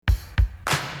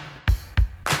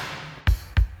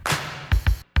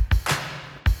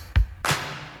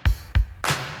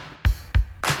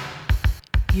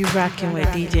You rockin' with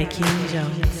DJ King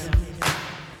Jones.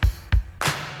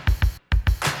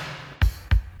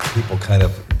 People kind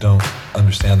of don't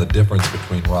understand the difference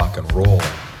between rock and roll,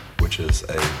 which is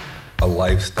a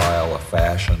lifestyle, a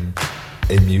fashion,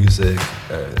 a music,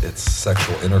 it's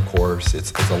sexual intercourse,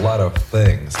 it's a lot of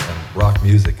things, and rock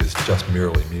music is just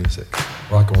merely music.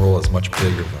 Rock and roll is much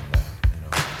bigger than that, you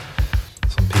know.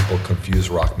 Some people confuse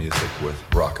rock music with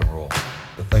rock and roll.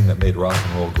 The thing that made rock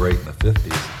and roll great in the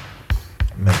 50s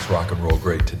makes rock and roll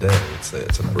great today. It's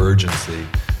an urgency,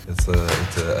 it's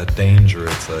a danger,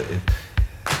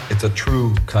 it's a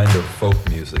true kind of folk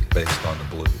music based on the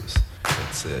blues.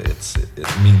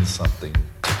 It means something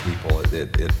to people.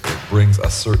 It brings a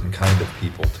certain kind of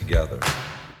people together.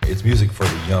 It's music for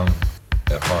the young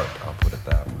at heart, I'll put it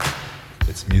that way.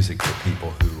 It's music for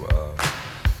people who,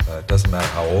 it doesn't matter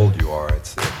how old you are,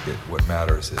 what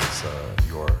matters is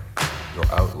your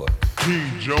outlook.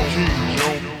 King Jones.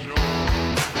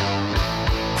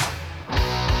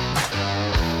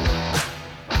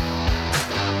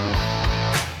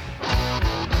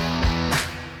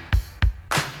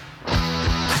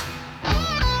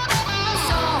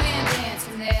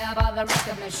 The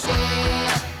record machine.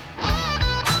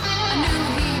 I knew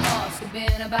he must have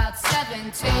been about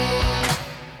 17.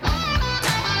 The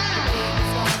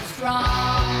baby's going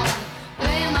strong,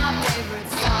 playing my favorite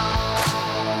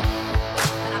song.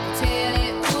 And I could tell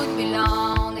it wouldn't be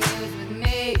long that he was with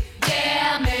me,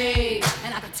 yeah me.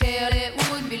 And I could tell it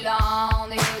wouldn't be long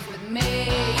that he was with me,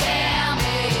 yeah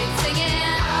me. Singing.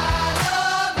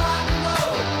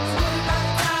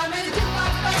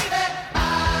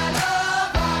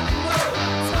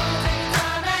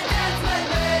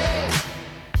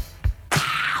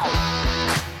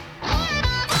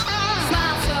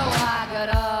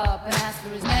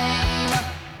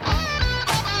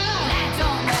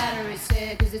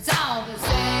 It's all the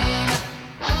same.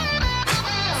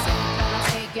 So can I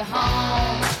take you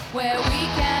home where we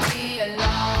can be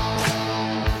alone?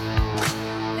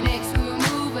 The next we were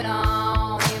moving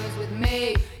on, he was with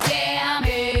me, yeah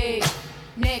me.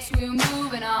 Next we were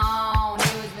moving on,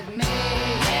 he was with me,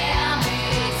 yeah me.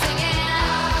 Singing,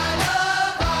 I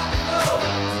love rock and roll.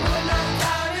 It's good night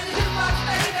time in the jukebox,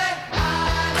 baby. I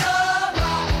love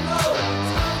rock and roll.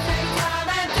 So take time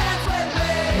and dance with me.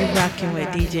 You rockin' with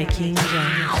DJ King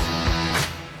Jones.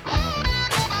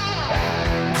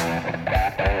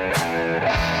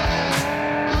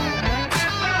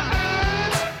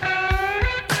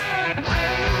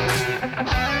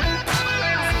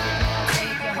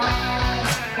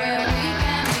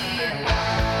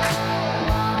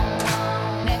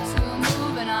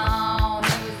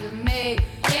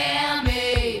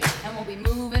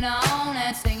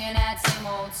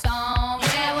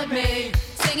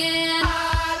 Singing, I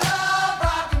love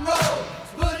rock and roll.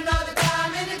 Put another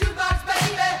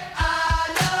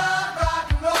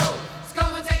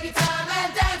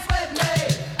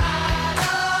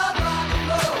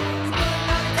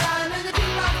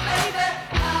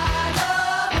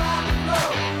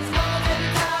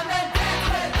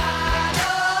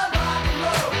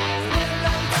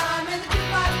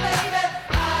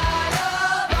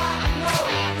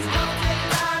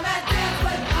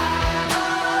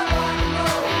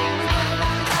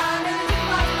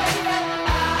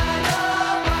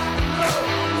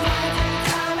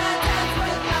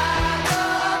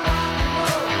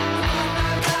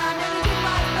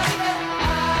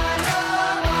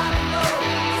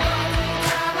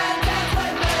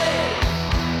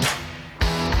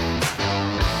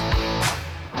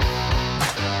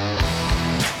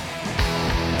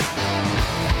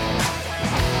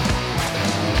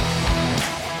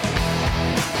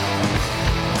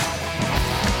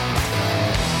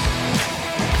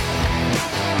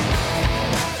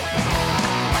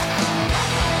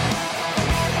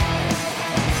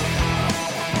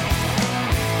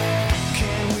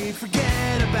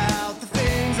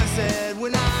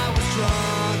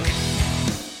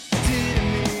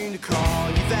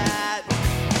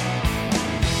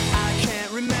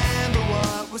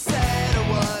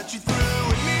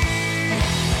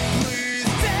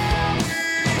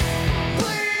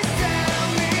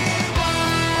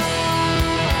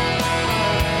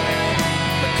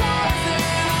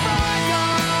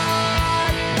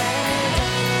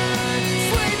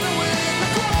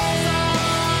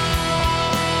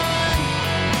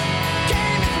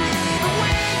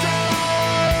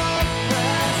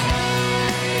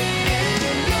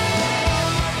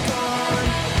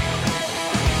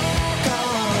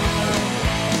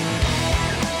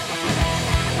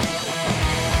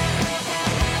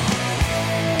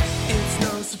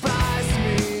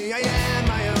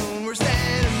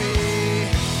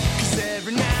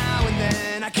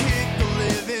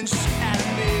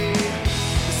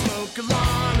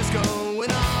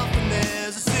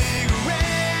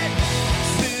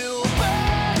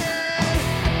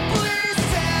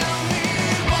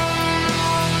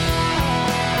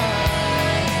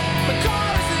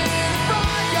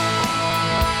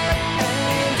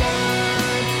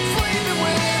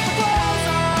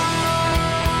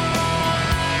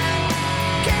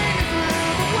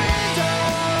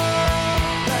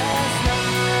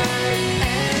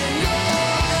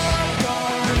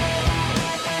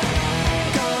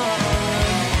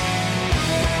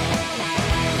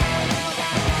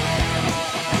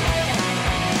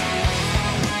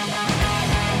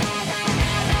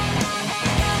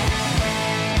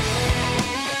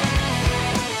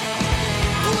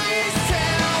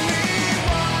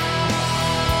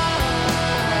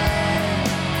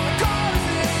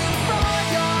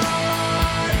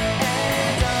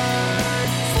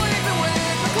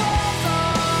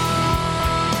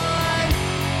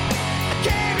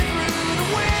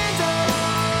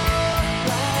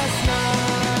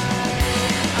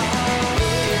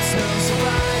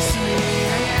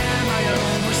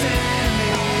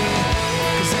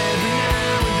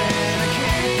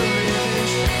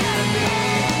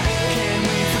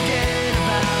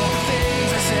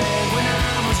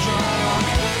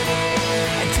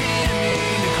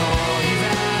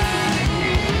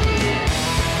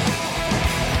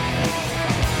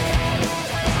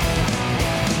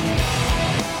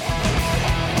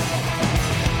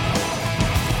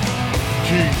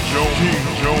King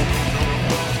Jones.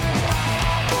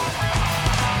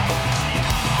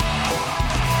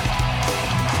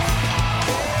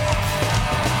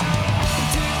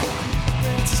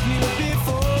 Princess knew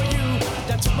before you.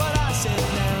 That's what I said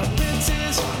now.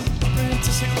 Princess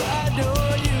who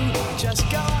adore you. Just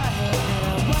go ahead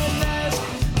now. One last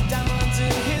diamonds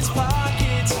in his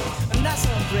pockets, and that's a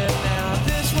breath now.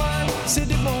 This one said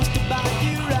he wants to buy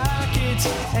you rockets.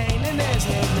 Ain't in his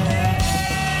head now.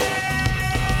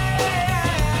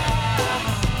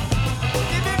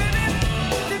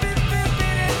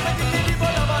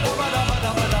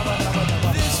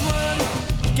 This one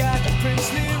got a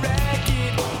princely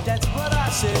racket. That's what I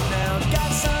said now.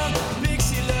 Got some big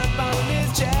seal up on his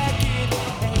jacket.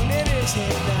 Ain't in his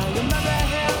head now. You marry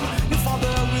him, your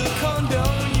father will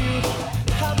condone you.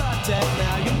 How about that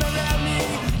now? You marry me,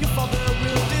 your father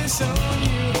will disown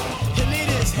you. He'll need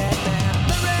his head now.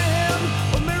 Marry him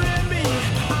or marry me.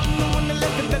 I'm the one that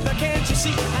left the baby, can't you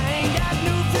see? I ain't got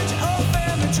no fridge or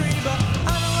family tree, but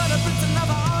I know what a pretty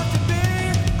lover ought to be.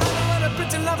 I know what a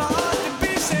pretty lover ought to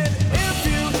be. Said if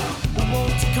you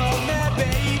want to call me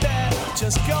baby,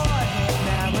 just go ahead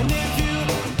now. And if you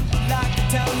like to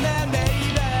tell me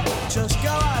maybe, just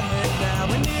go ahead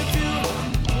now. And if you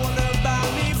wanna buy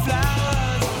me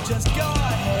flowers, just go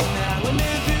ahead now. And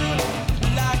if you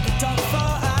like to talk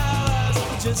for hours,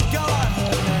 just go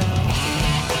ahead now.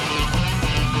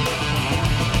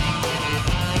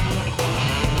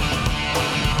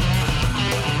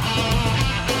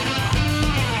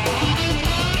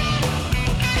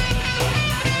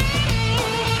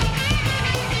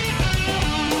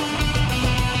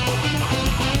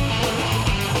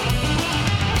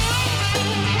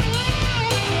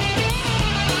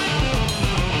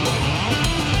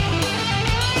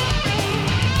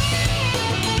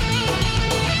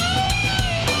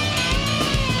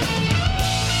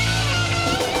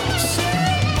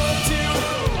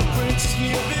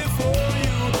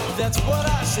 That's what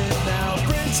I said now.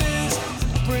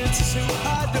 Princess who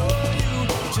adore you.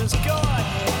 Just go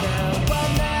ahead now.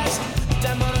 One last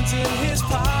diamonds in his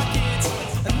pockets,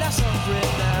 and that's on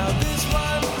bread now. This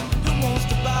one who wants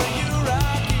to buy you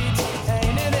rockets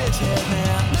ain't in his head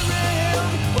now. Marry him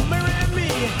or marry me.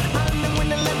 I'm the one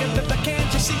that like it, but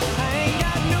can't you see? I ain't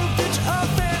got no bitch or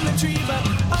family tree, but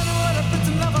I know what a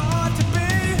pretty lover ought to be.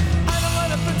 I know what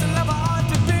a pretty lover ought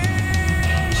to be.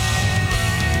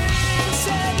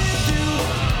 Said if you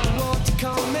want to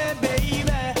call me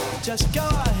baby, just go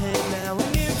ahead now.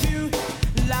 And if you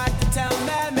like to tell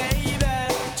me maybe,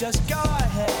 just go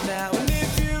ahead now. And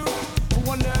if you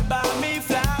wanna buy me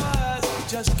flowers,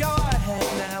 just go ahead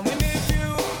now. And if you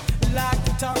like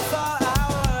to talk for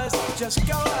hours, just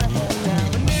go ahead now.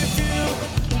 And if you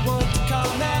want to call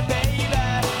me baby,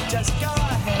 just go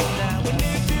ahead now. And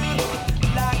if you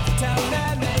like to tell me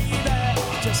maybe,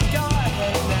 just go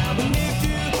ahead now. And if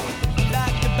you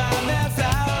like to buy me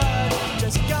flowers,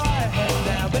 just go ahead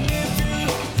now. And if you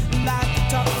like to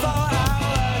talk for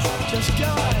hours, just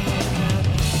go ahead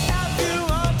now. If you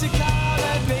want to call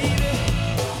me baby,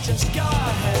 just go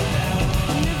ahead now.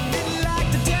 And if you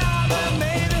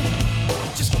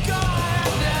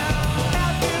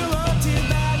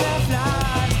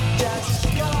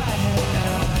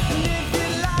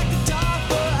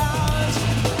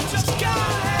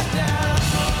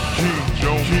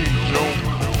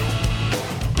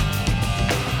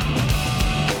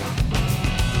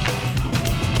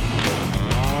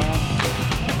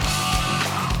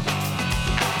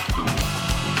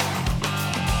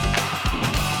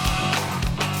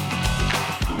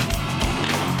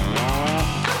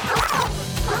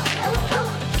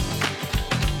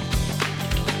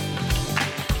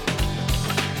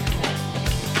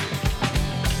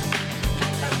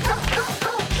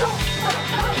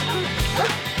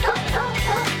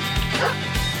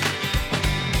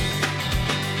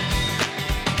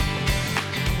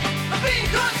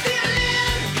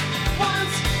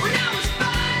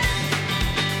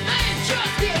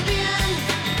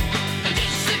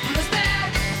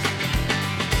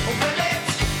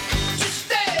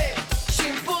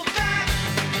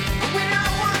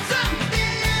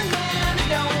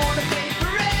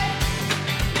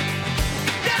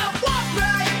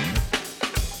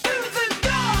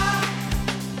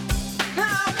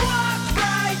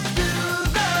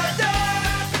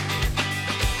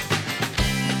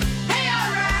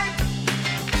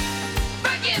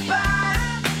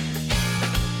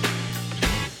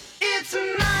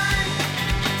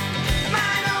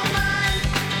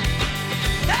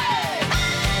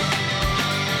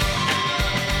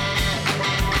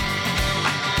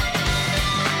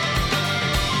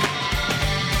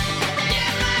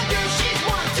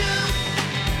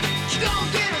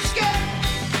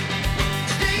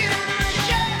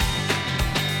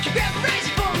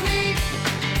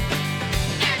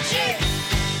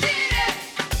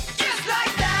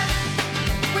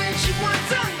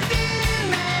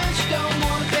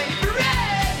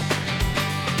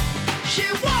She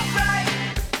walked right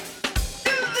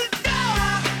through the door.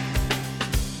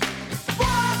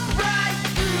 Walked right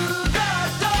through the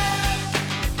door.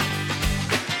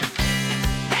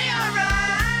 Hey,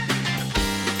 alright,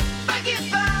 forget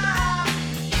about.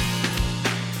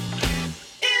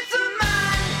 It's a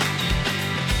mine,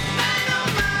 mine, oh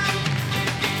mine.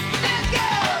 Let's go.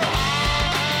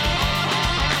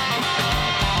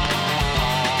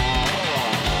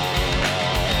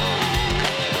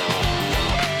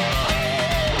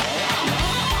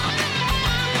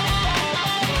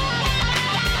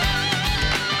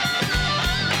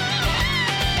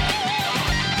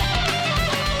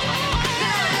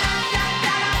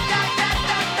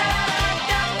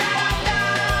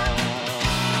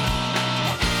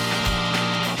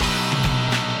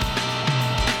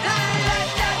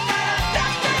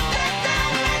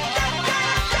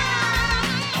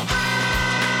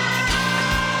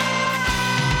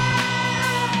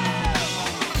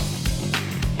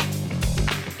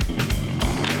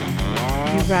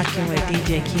 You rocking with DJ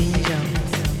King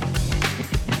Jones.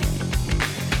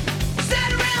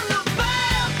 Sat around the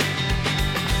bar,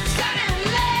 sat and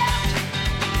laughed,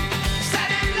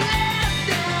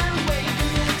 and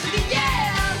waving into the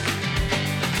air.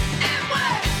 And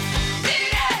what did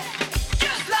it?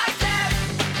 Just like that.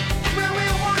 When we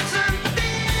want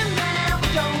something, man, we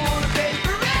don't wanna pay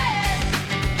for it.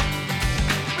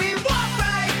 We walk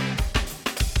right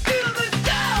through the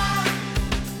door.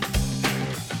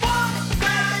 Walk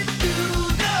right through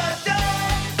the door.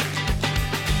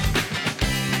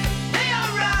 Hey,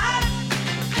 alright,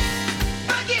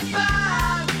 forget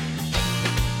about.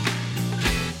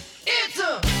 It's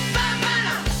a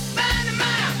man,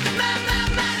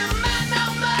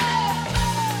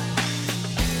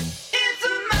 it's a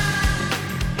man.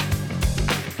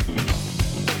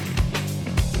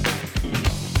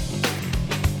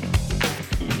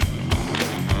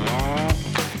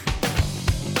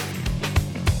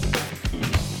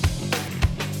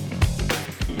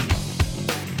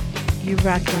 You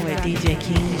rocking with DJ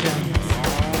King Jones.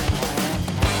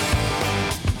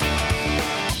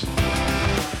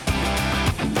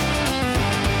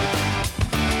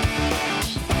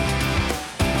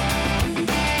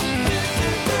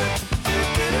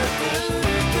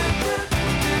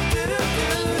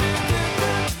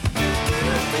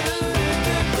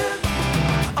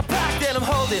 I'm packed and I'm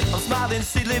holding, I'm smiling,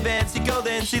 she living, she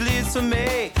golden, she lives for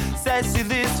me. Says she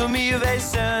lives for me,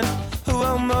 ovation, her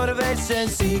own motivation.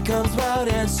 She comes round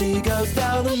and she goes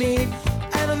down on me,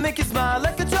 and I make you smile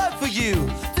like a drug for you.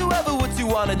 Do ever what you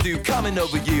wanna do, coming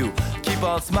over you. Keep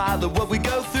on smiling what we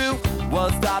go through.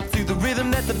 One stop to the rhythm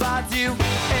that divides you,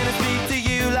 and I speak to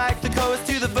you like the chorus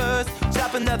to the verse.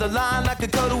 Chop another line like a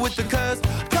coda with the curse.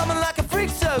 Coming like a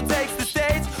freak show takes the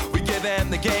stage. We give him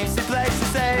the game she plays. She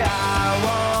say, I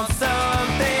want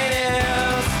something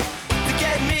else to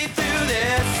get me through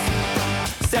this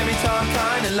semi-charm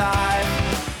kind of life.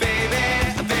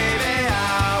 Baby, baby,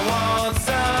 I want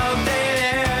something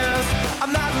else.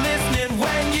 I'm not listening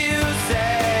when you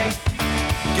say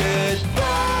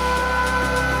goodbye.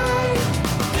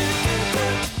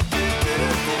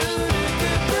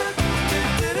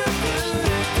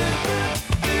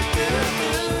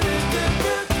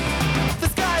 The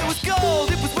sky was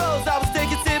gold, it was rose. I was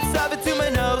taking sips of it to my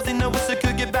nose, and I wish I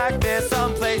could get back there,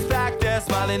 someplace back there,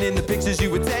 smiling in the pictures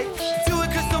you would take. To a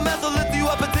crystal method, lift you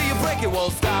up until you break. It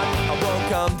won't stop. I won't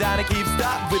come down and keep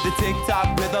stop with the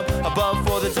tick-tock rhythm. I bumped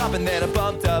for the drop and then I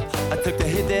bumped up. I took the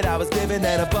hit that I was given,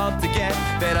 then I bumped again,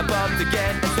 then I bumped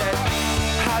again and said,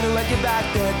 how do I get back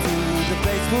there to the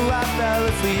place where I fell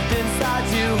asleep inside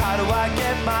you? How do I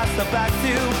get myself back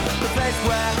to the place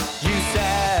where you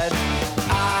said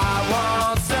I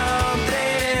want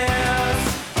something else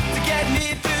to get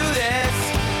me through this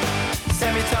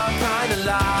semi-talk kind of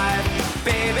life?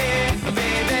 Baby,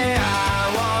 baby, I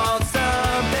want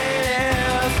something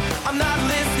else. I'm not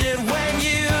listening when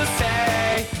you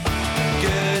say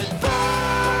goodbye.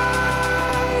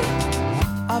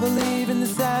 I believe in the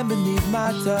sand beneath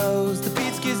my toes. The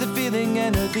beach gives a feeling,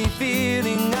 an earthy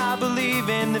feeling. I believe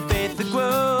in the faith that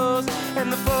grows,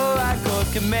 and the four-eye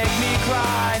chords can make me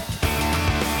cry.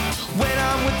 When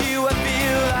I'm with you, I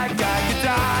feel like I could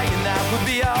die, and that would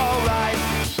be alright,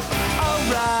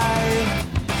 alright.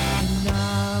 And I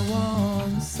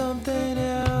want something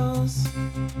else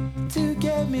to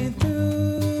get me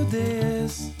through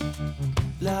this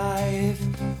life.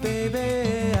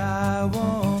 Baby, I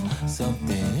want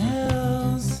something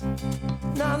else.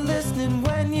 Not listening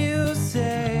when you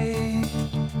say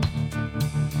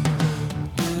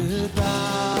goodbye.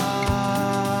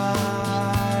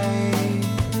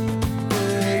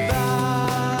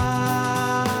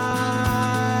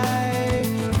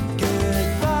 Goodbye.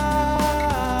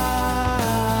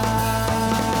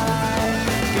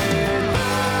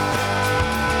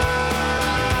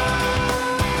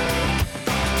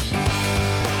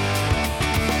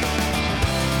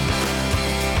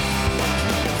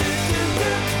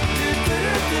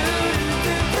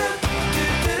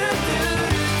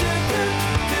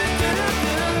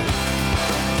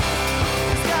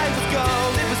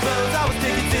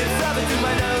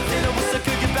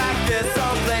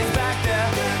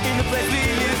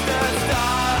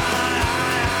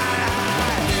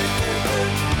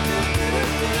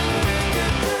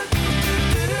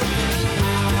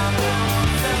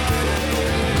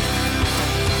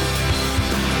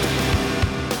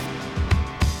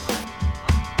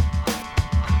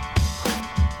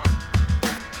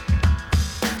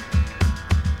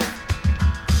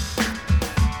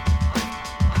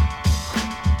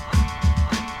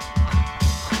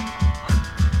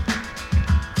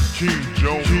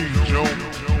 King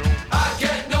Jones. I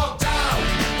get knocked down,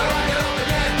 but I get up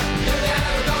again. You're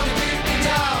never gonna keep me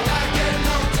down. I get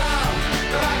knocked down,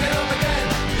 but I get up again.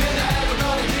 You're never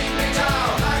gonna keep me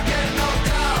down. I get knocked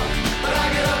down, but I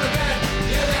get up again.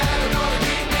 You're never gonna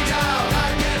keep me down. I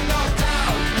get knocked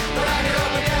down, but I get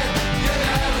up again. You're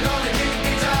never gonna keep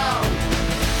me down.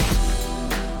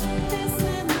 This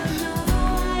in the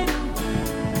night away.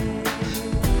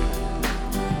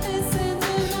 This in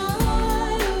the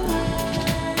night away.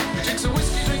 He drinks a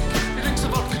whiskey drink, he drinks a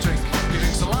vodka drink, he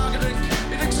drinks a lager drink,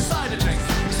 he drinks a cider drink.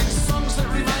 He sings the songs that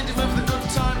remind him of the good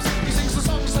times. He sings the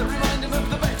songs that remind him of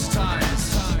the best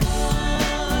times.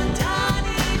 Oh,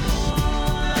 Danny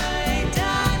boy,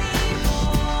 Danny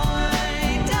boy,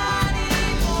 Danny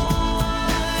boy.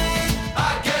 I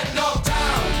get knocked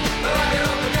down, but I get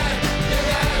up again. You're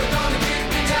never gonna keep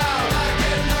me down. I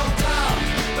get knocked down,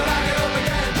 but I get up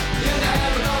again. You're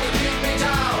never gonna keep me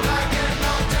down. I get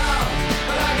knocked down,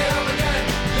 but I get up again.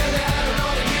 You're never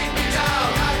gonna keep me down.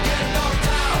 I get knocked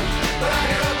down, but I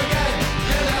get up again.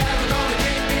 You're never gonna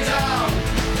keep me down.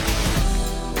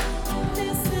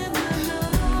 This in the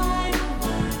night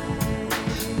away.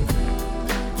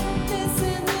 This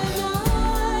in the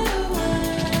night away.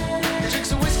 He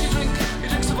drinks a whiskey drink, he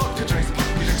drinks a vodka drink,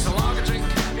 he drinks a lager drink,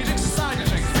 he drinks a cider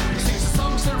drink. He sings the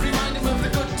songs that remind him of the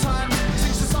good times. He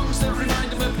sings the songs that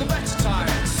remind him of the better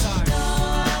times.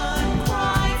 Don't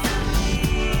cry for me,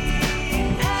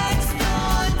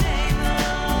 ex-door neighbor.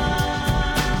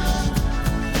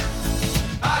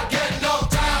 I get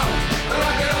knocked down, but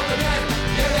I get up again.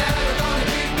 You're never gonna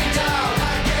keep me down.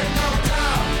 I get knocked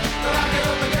down, but I get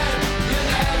up again. You're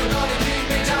never gonna keep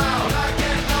me down. I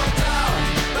get knocked down,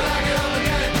 but I get up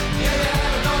again. You're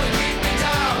never gonna keep me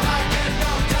down. I get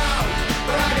knocked down,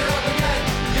 but I get up again.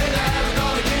 You're never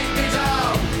gonna keep me down. I get knocked down, but I get up again. You're never gonna keep me down. I get knocked down,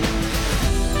 but I get up again. You're never gonna keep me down. I get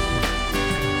knocked down, but I get up again. You're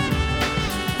never gonna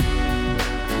keep me down. I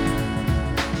get knocked down,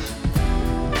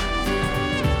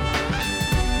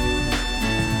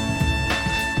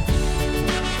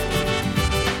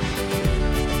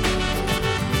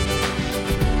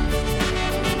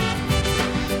 but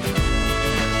I get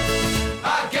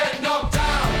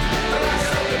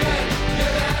up again.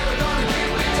 You're never gonna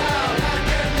keep me down. I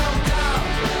get knocked down,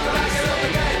 but I get up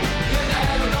again. You're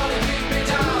never gonna keep me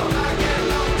down. I get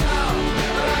knocked down,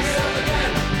 but I get up again. You're never gonna keep me down. I get knocked down, but I get up again.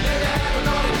 You're never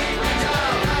gonna keep me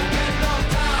down. I get knocked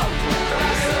down, but I get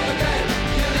up again.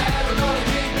 You're never gonna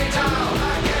keep me down.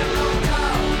 I get knocked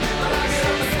down, but I get up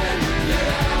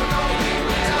again. You're never gonna keep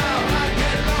me down. I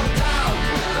get knocked down,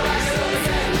 but I get up again.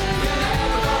 You're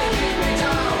never gonna keep me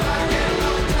down. I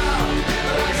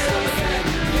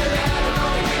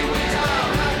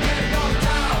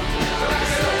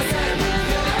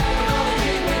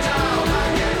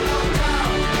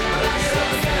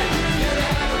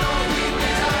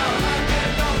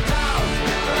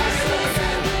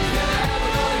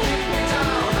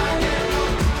get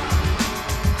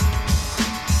knocked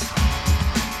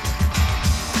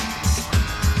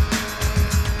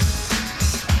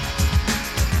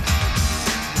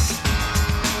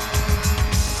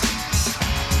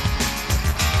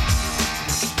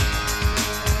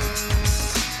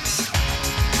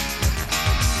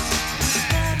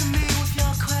Burden me with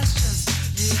your questions.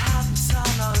 You haven't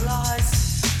told no lies.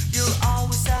 You're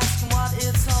always asking what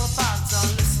it's all about.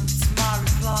 Don't listen to my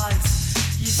replies.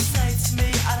 You say to me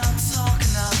I don't talk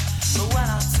enough, but when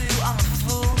I do, I'm a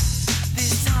fool.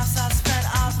 These times I've spent,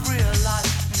 I've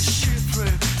realized I'm gonna shoot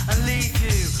through and leave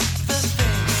you. The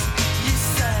things you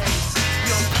say,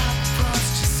 your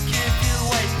paparazzi just give you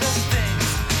away. The things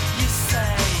you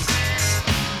say,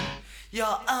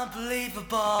 you're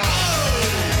unbelievable.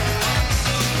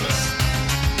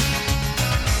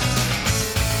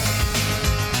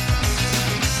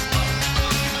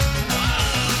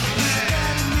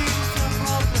 Burden me with your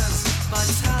problems by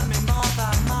telling me more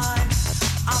about mine.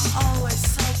 I'm always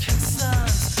so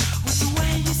concerned with the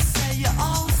way you say you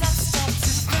always have to stop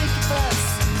to think of us.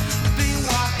 Being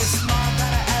one is more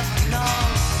than I ever known.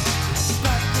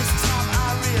 But this time I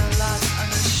realize I'm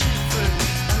gonna shoot through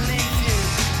and leave you.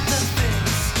 The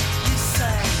things you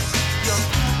say, your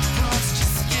paparazzi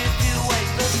just give you away.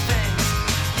 The things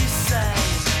you say,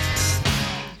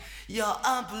 you're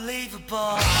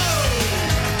unbelievable.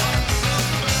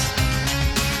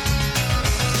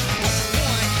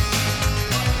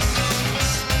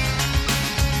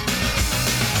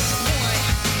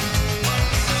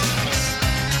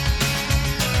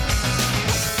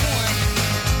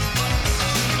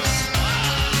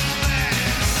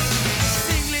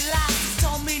 Singly laughs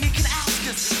don't mean you can ask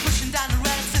us. Pushing down the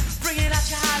relative, bringing out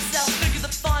your high self. Figure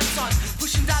the fine signs,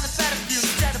 pushing down the better view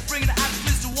instead of bringing the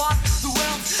attitudes to what the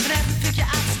world and everything you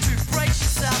ask to. Brace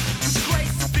yourself.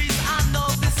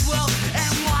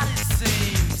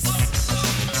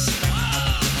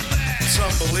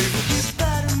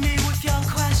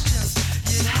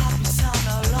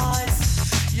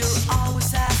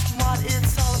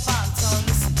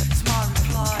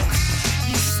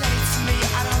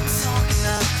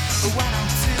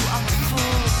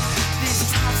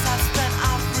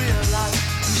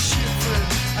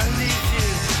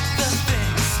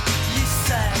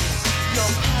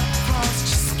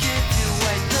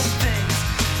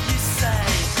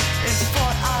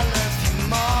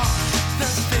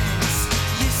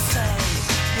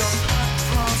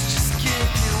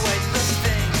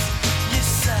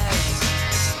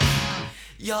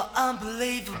 You're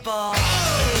unbelievable.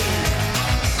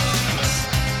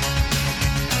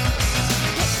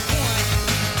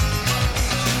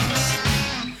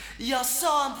 You're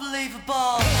so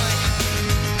unbelievable.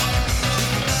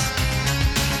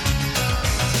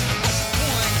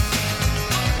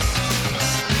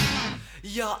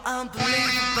 You're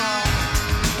unbelievable.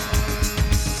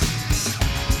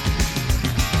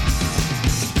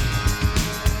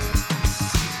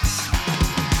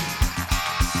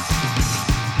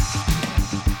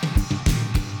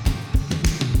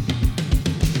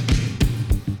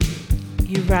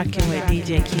 You rocking with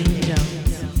DJ King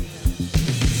Jones.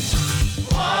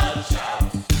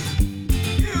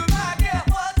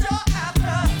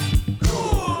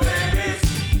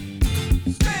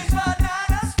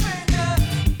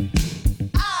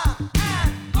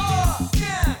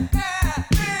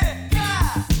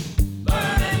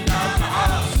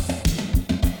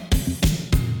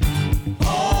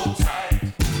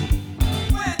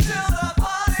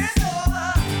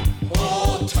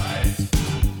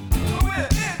 We're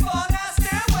in for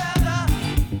nasty weather.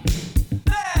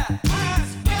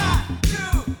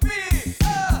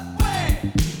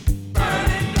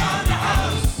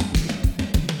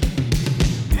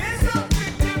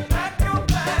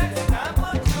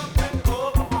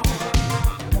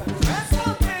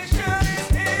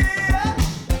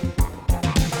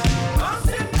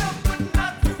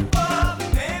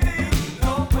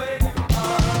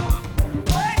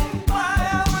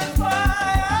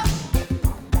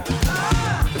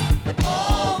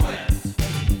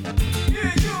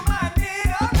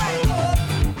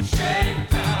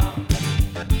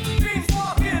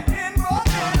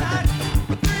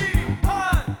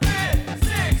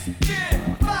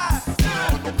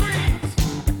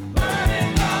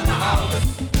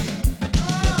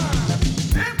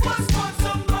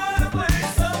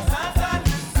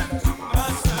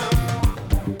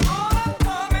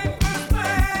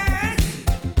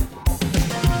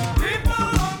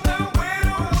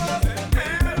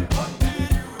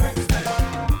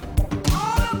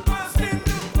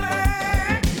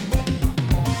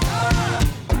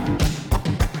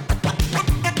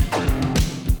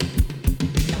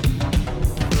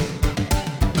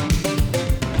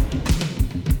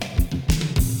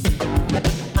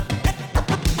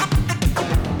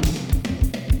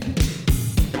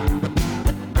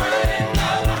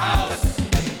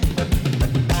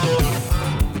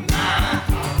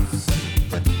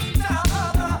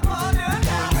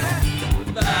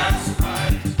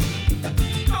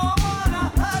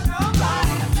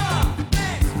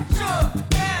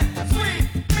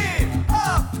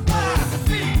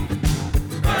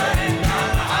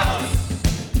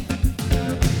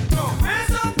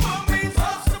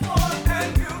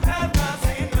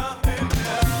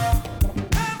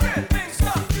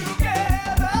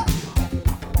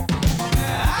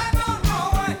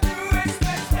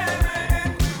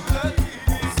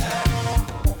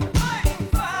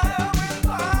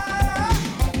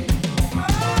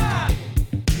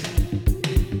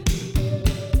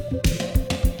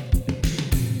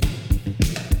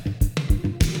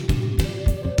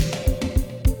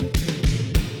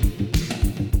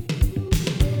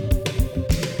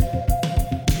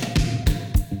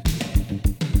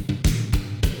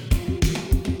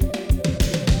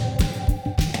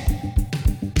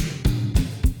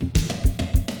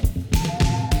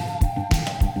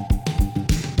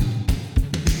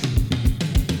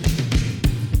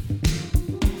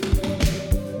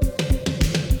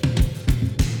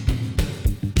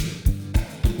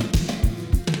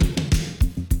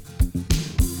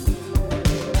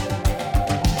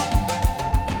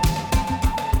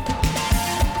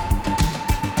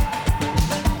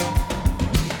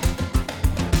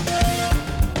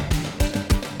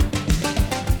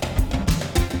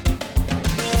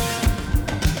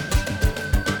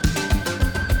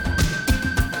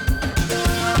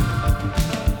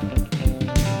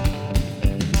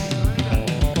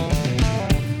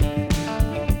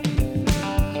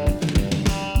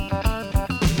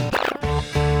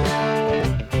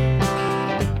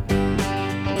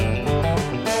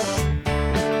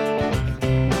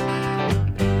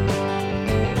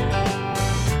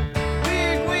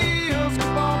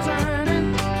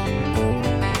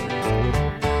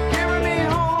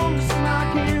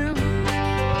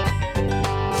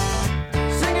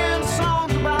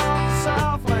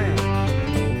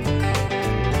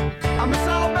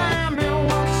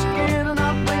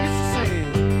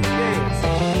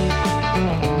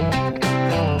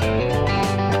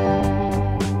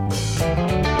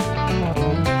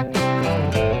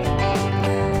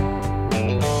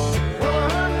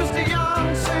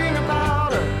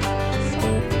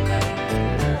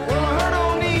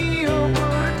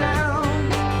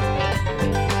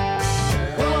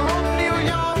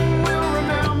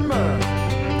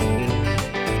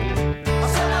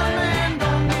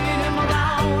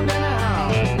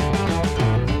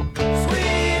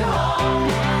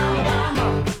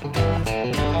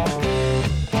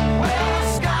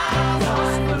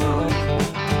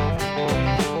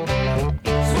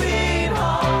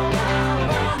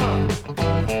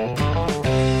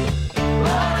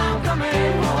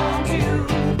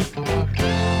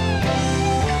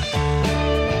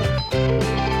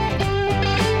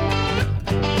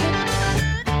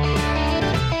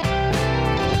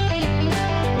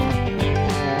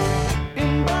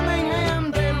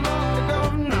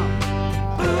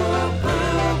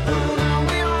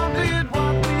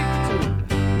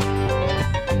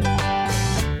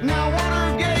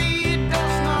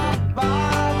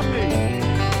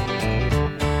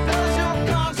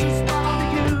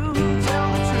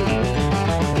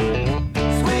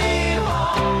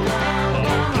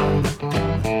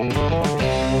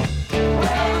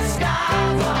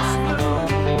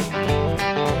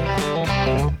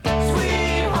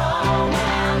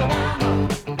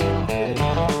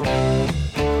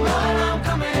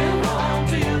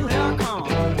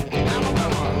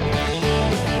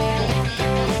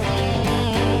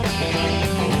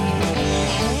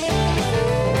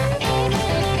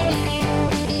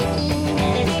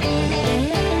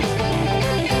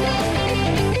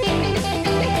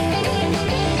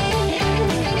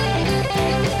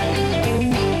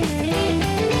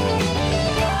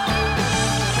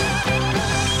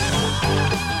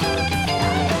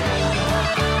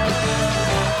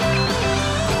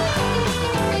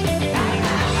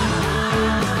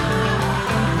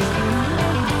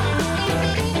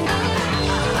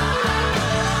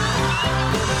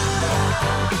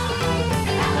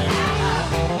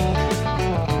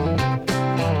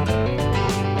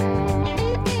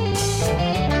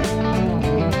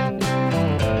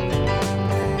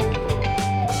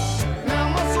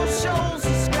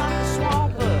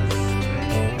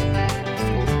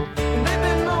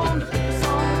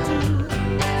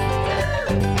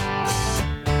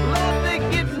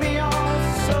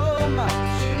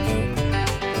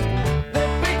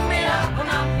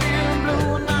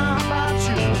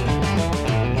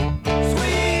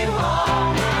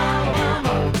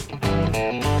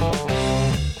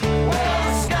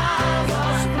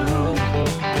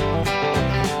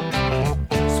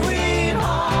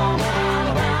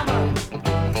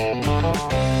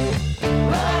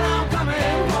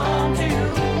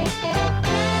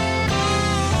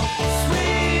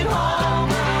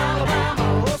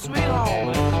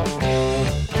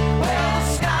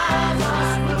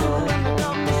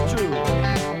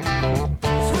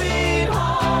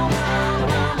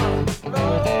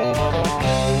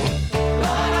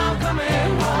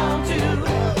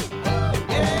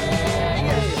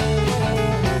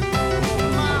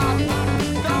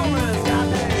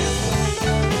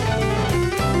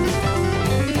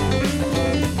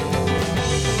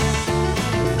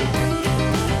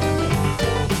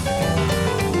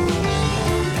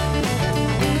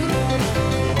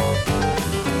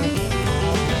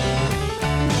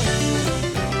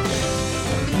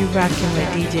 You rocking with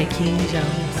DJ King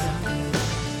Jones.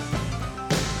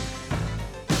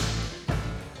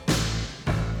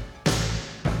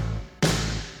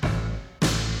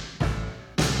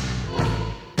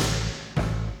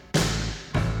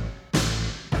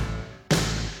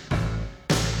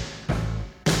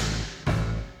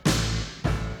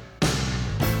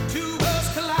 Two worlds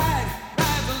collide,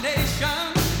 rival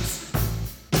nations.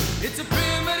 It's a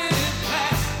primitive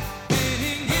clash,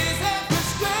 winning years of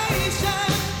frustration.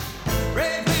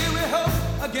 Bravely we hope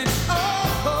against all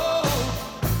hope.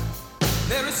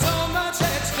 There is so much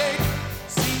at stake.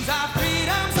 Seems our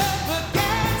freedom's up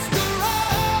against the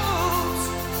ropes.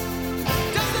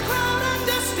 Does the crowd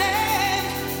understand?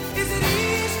 Is it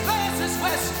east versus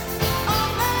west? Or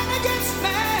man against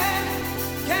man?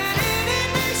 Can any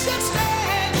nation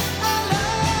stand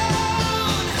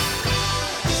alone?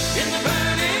 In the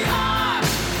burning heart,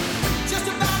 just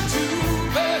about to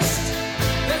burst,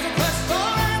 there's a quest for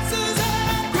answers and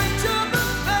unquenchable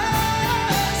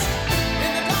thirst.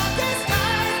 In the darkest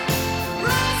night,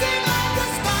 rising like a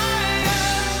spire.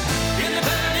 In the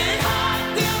burning heart,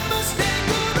 the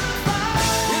unmistakable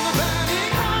fire. In the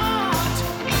burning heart.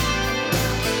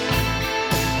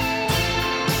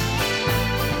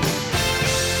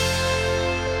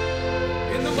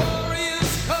 In the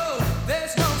warrior's code,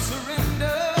 there's no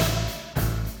surrender.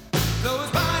 Though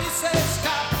his body says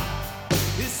stop,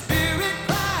 his spirit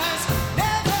cries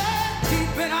never.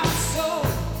 Deep in our soul,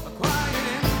 a quiet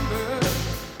ember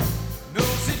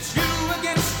knows it's you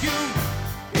against you.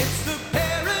 It's the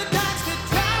paradox that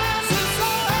drives us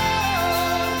all.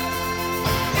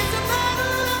 It's a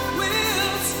battle of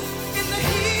wills in the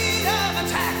heat of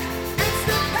attack. It's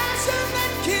the passion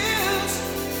that kills.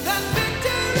 The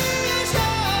victory is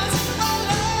yours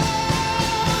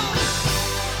alone.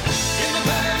 In the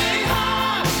burning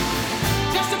heart,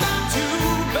 just about to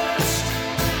burst,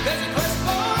 there's a quest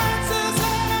for answers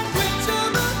and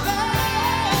unquenchable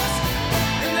thirst.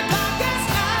 In the darkest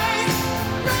night,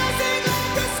 rising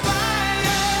like a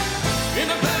spire. In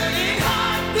the burning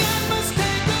heart, the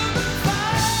unmistakable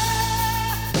fire.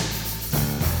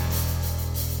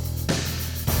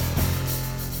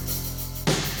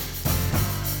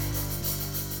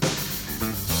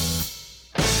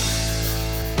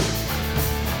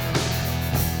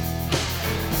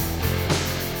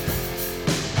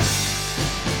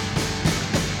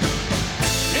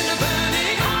 In the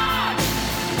burning heart,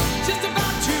 just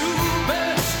about to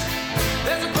burst,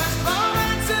 there's a quest for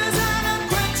answers and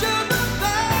unquenchable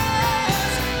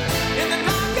thirst. In the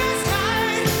darkest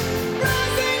night,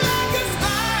 rising like a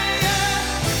spire.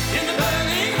 In the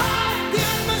burning heart, the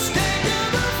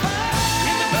unmistakable fire.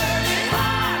 In the burning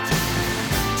heart,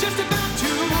 just about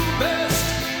to burst,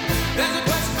 there's a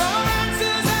quest for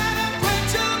answers and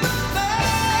unquenchable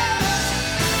thirst.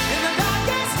 In the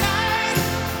darkest night,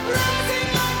 rising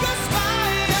like a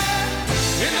spire.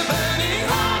 In the burning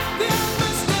heart, the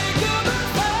unmistakable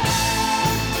fire.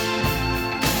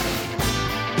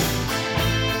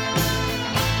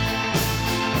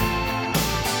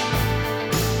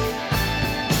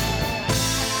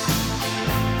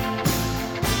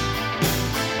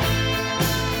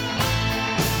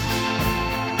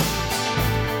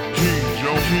 King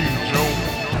Jones, King Jones.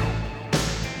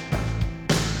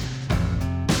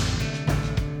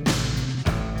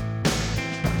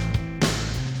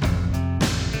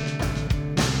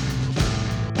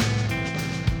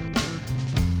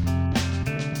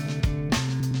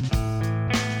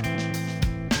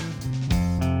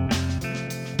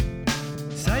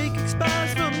 Psychic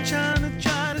spies from China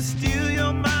try to steal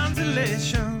your mind's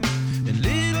elation. And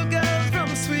little girls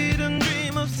from Sweden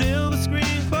dream of silver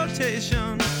screen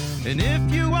quotation. And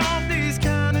if you want these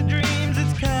kind of dreams,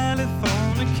 it's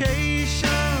Californication.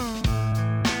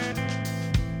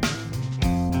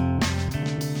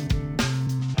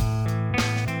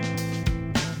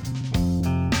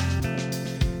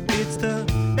 It's the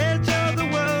edge of the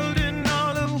world in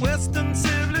all of Western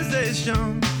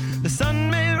civilization. The sun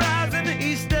may rise in the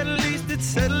east, at least it's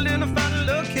settled in a final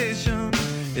location.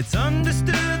 It's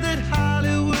understood that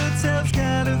Hollywood sells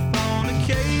Californication.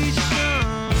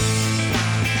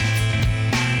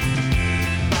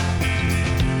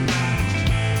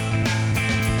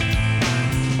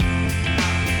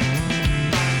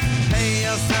 Pay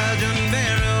your surgeon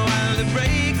very well to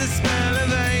break the spell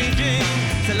of aging.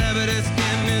 Celebrity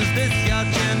skin, is this your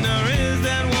chin or is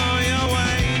that war you're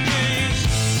waging?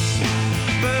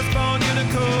 Firstborn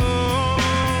unicorn,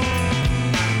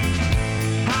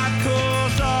 hardcore,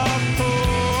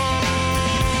 softcore.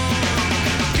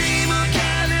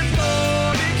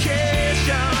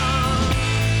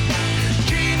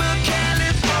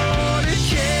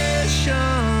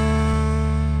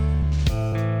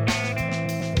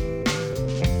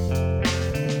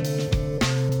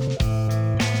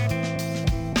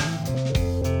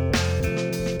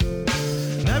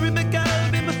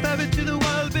 married to the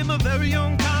world, be my very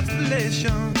own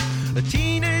constellation. A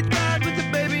teenage bride with a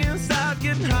baby inside,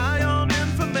 getting high on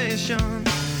information.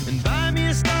 And buy me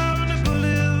a star on the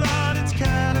boulevard, it's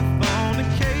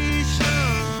Californication.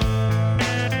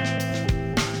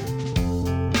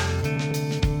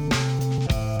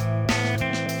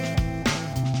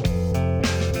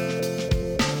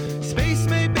 Space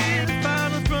may be the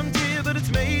final frontier, but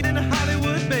it's made in a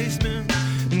Hollywood basement.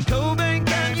 In Cobain,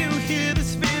 can you hear the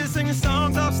sphere singing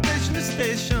songs off station to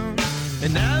station?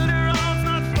 And Alderon's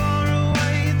not far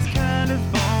away, it's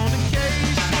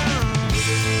Californication.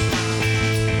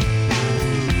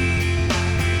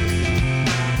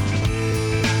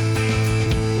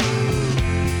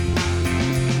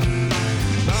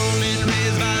 Born and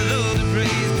raised by those that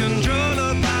praise control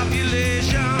of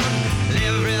population.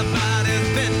 Everybody's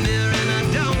been there and I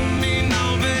don't need no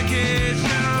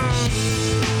vacation.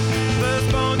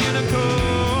 Firstborn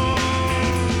unicorn,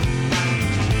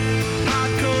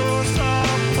 hardcore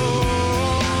softcore.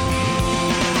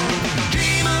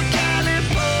 Dream of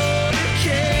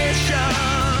Californication.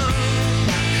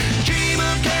 Dream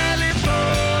of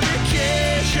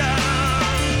Californication.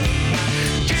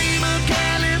 Dream of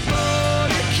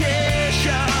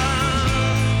Californication.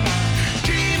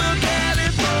 Dream of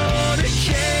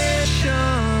Californication.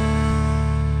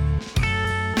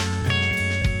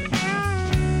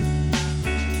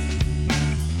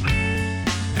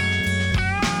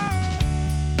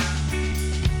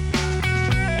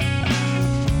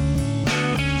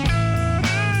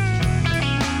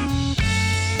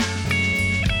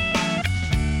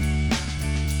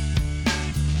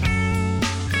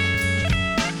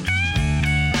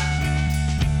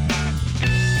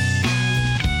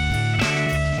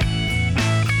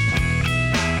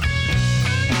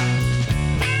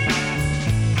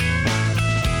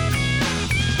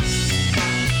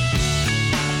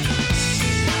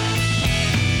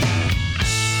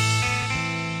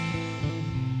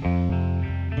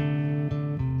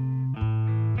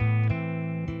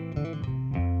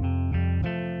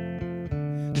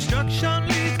 Destruction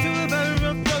leads to a very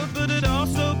rough road, but it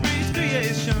also breeds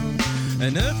creation.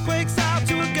 An earthquake's out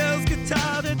to a girl's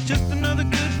guitar, that's just another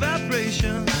good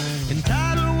vibration. And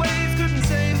tidal waves couldn't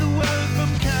save the world from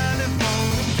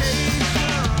Californication.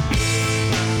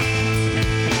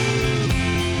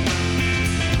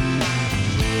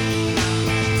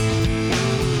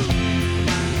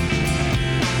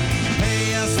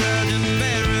 Hey, a Sergeant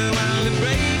Barry, while to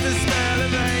break the spell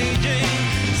of aging.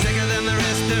 Sicker than the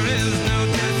rest, there is no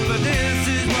test, but this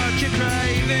is what you're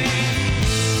craving.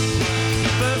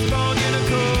 Firstborn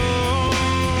unicorn,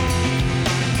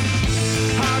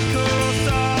 hardcore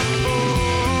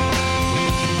softcore.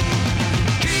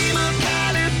 Dream of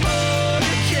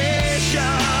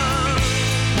Californication.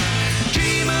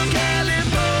 Dream of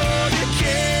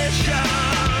Californication.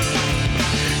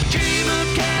 Dream of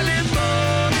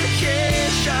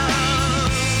Californication.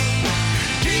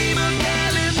 Dream of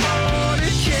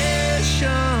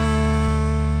Californication.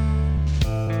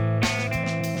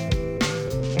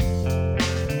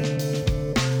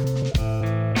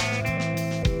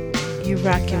 You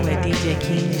rocking with DJ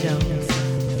King Jones.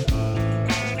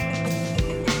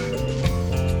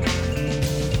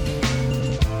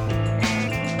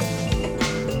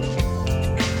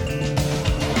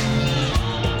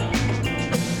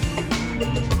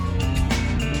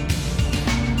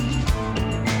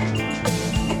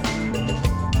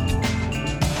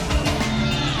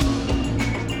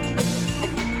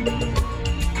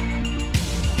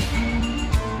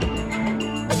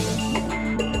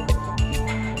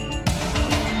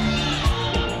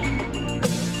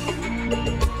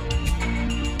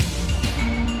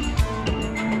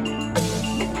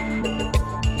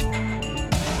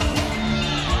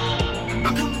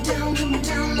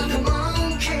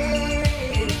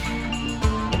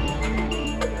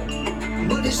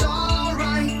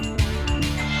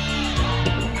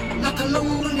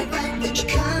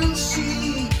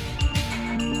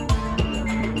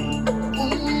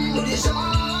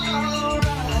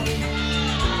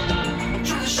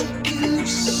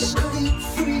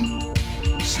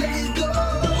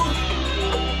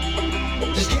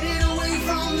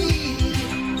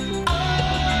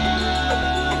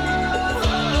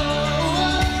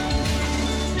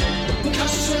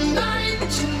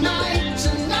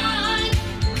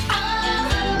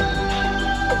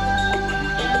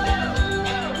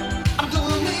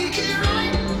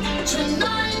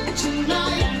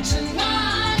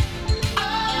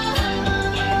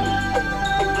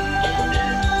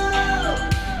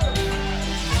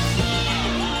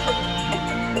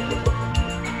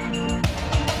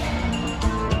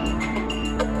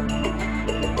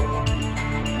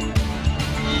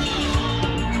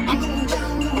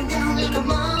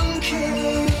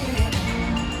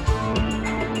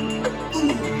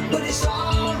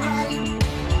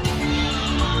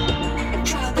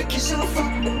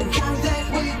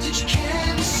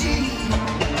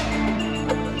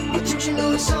 Don't you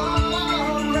know it's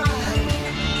alright?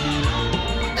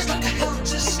 It's like a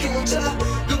helter-skelter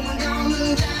going down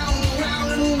and down,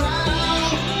 round and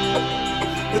round.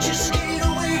 But you skate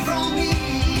away from me.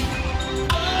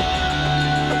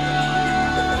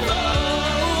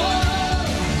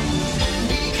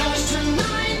 Because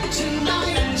tonight,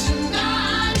 tonight,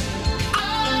 tonight,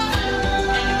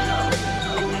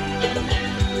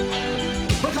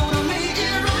 we're gonna make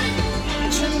it right.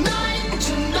 Tonight,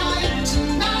 tonight,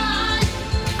 tonight,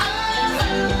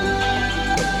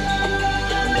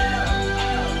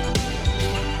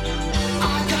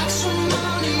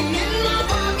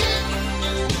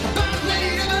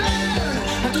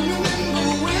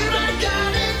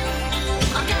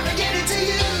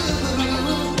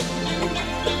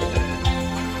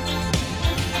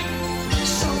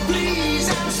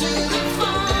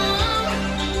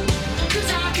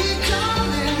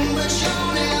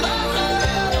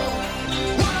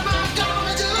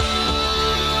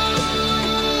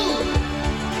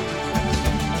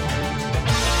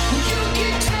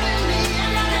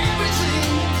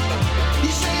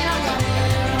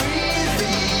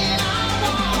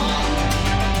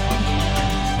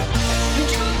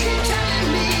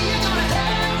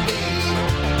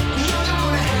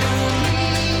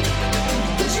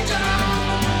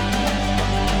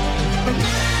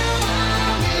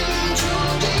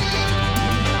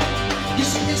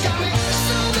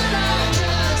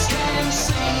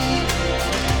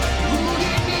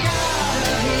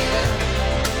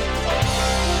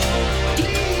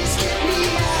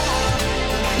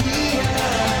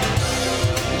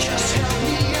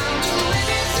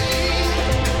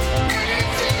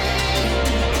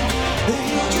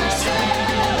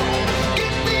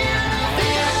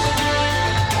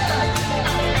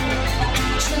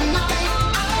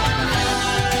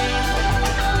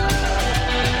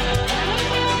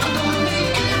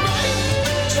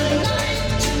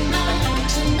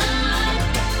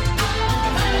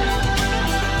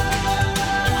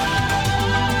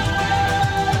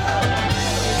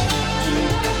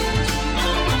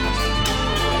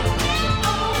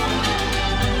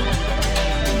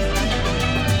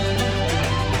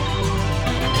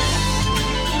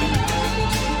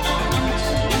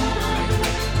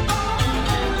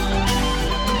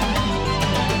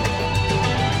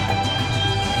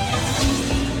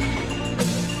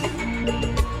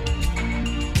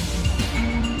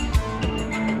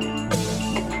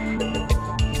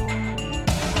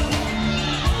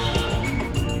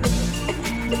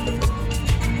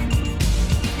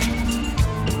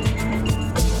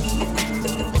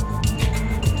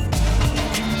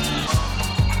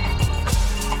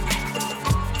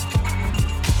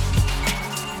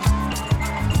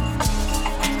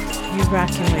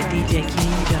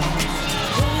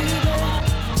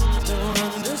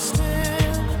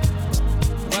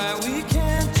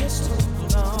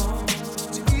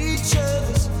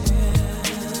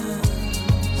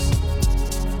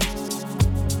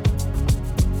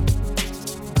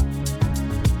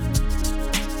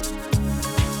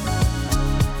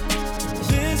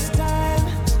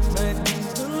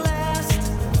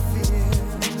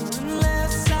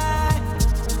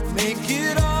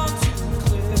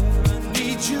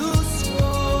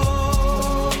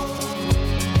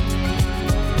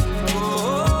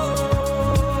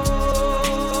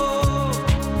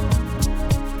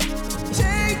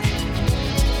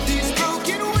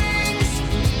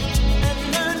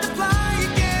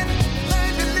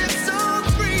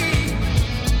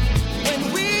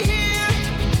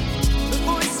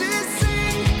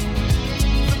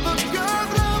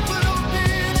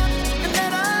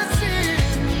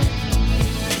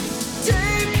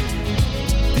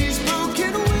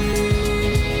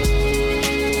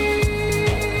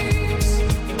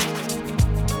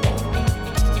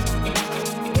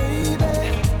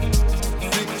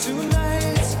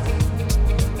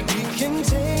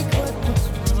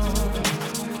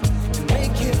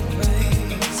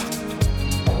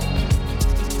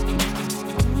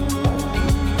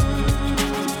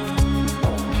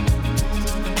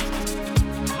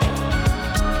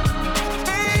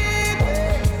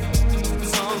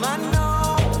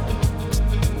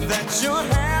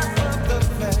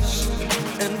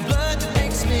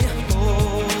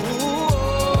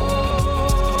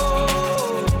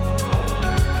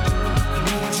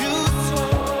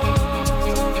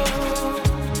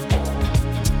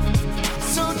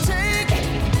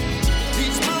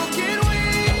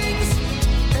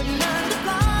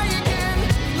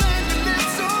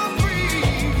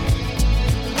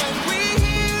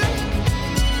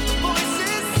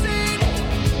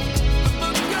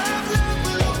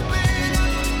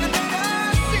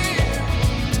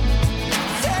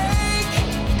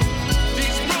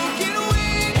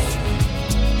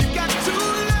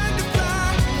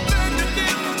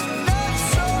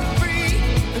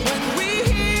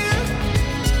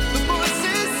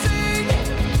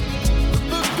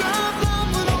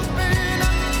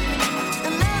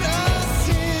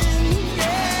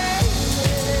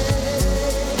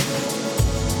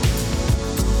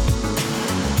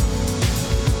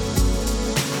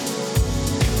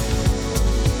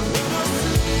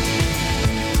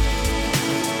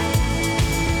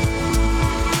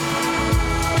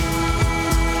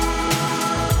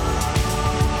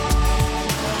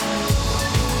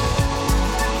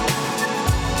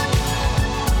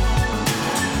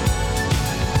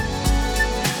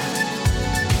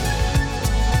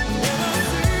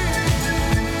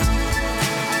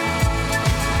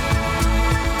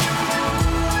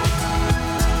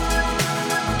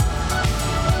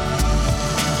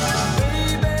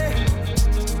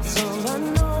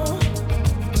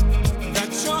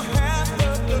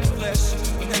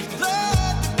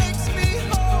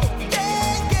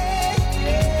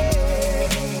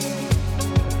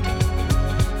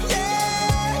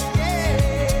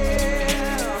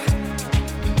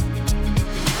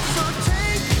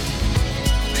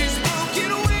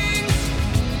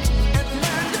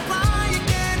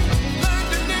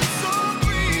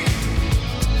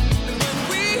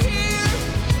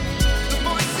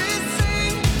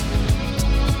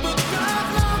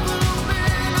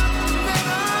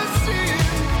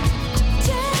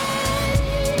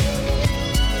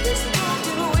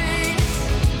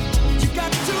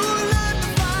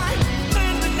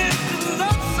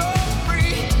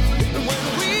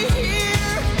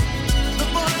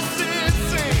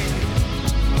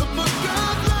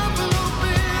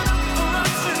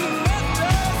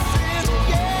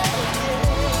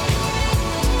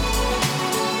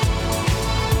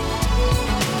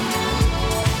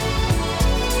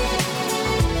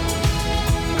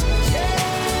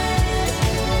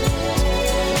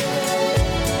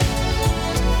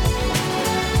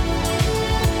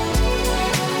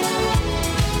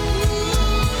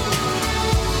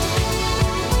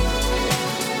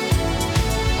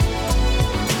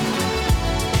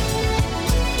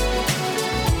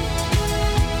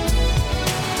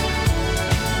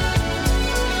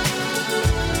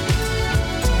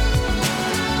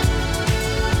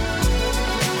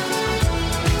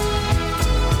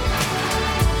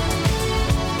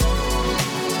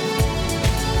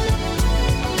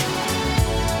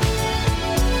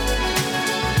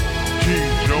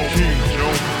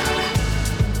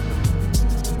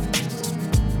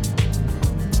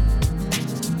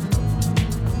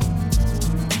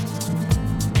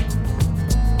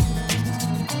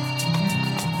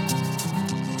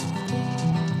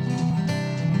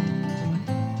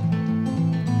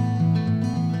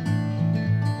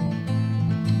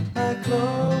 I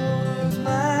close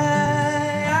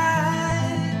my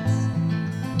eyes,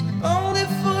 only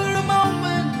for a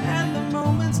moment, and the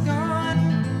moment's gone.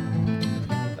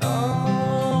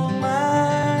 All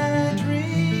my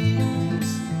dreams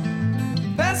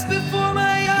pass before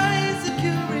my eyes of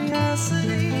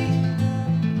curiosity,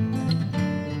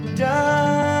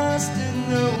 dust in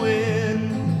the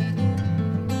wind.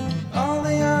 All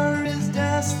they are is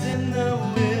dust in the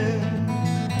wind.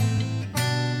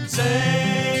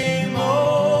 Same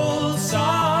old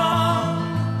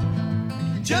song,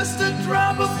 just a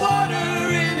drop of water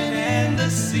in an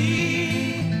endless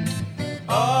sea.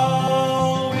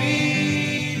 All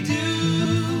we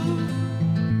do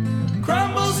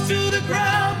crumbles to the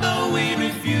ground, though we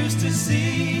refuse to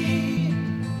see.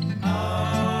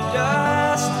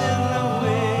 Dust in the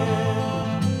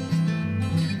wind.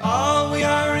 All we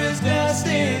are is dust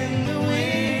in the wind.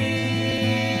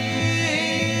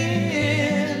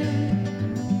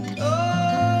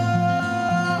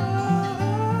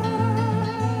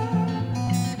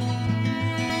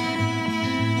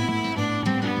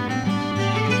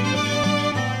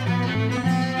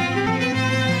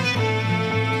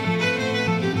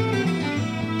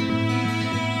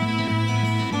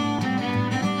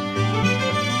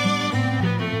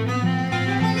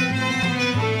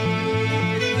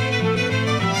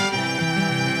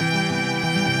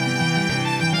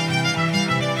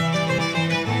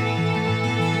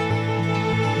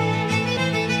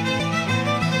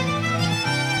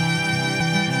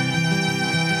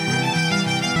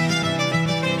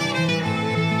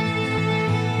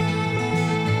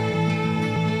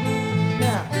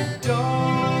 Now,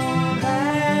 don't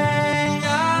hang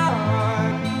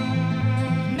on.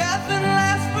 Nothing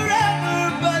lasts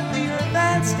forever but the earth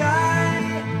and sky.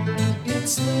 It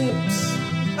slips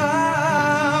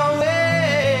away,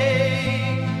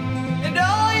 and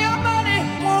all your money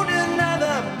won't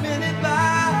another minute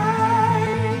buy.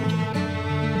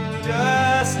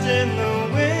 Dust in the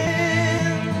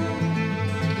wind.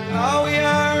 All we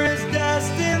are is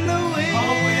dust in the wind.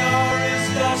 All we are is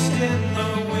dust in the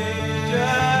wind.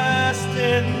 Dust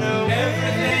in the wind.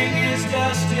 Everything is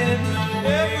dust in the wind.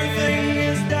 Everything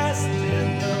is dust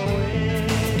in the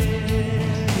wind.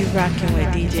 You rocking with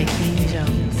DJ King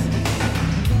Jones.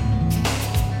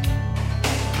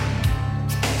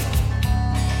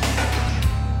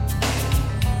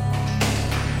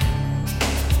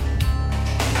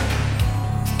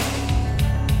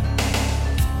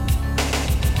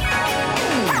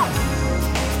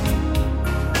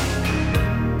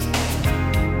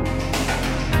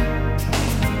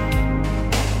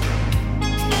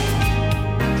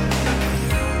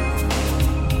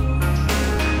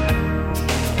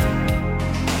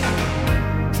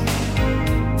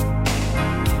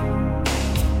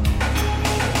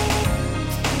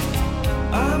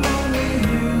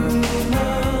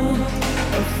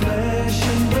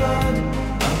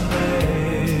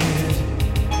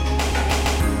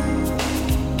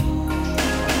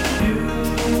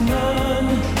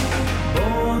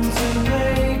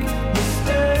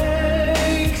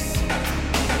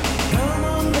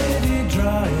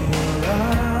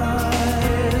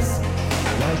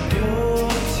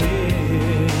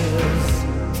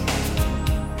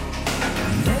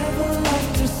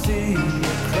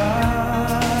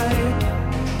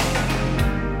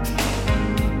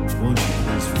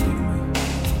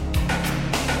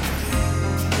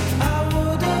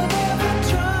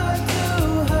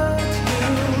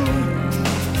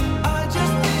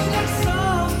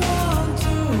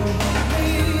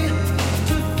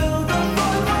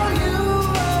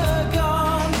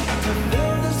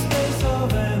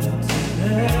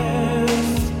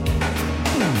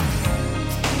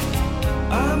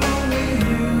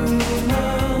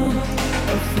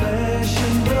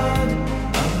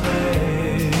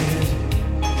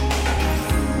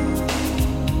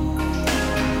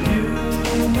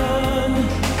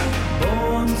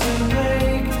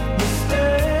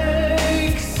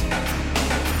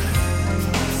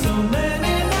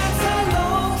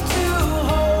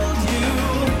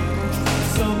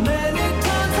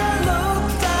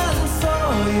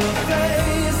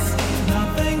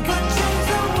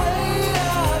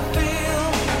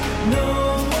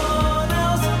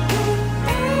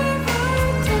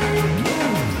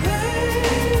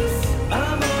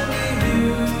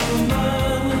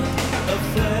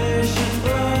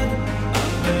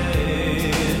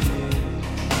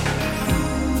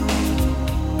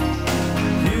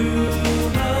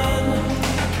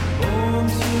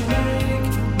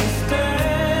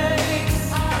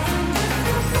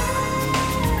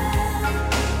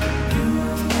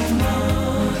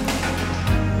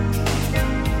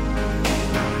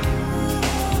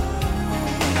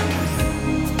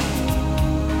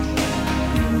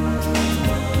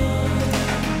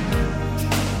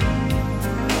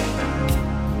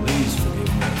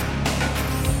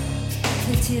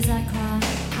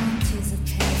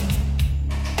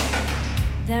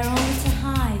 They're only to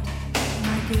hide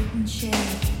my guilt and shame.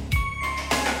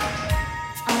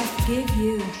 I forgive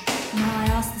you, now I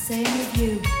ask the same of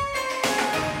you.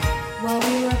 While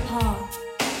we were apart,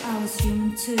 I was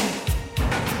human too.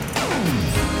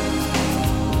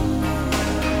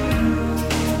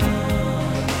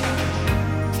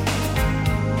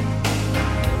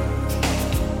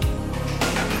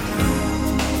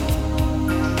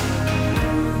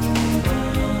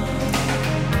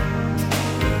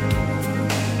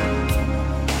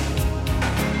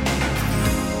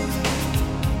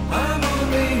 I'm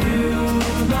only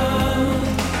human,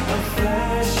 of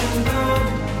flesh and blood.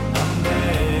 I'm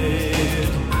made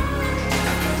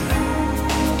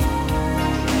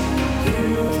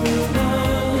human,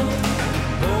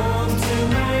 born to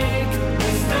make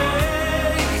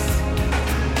mistakes.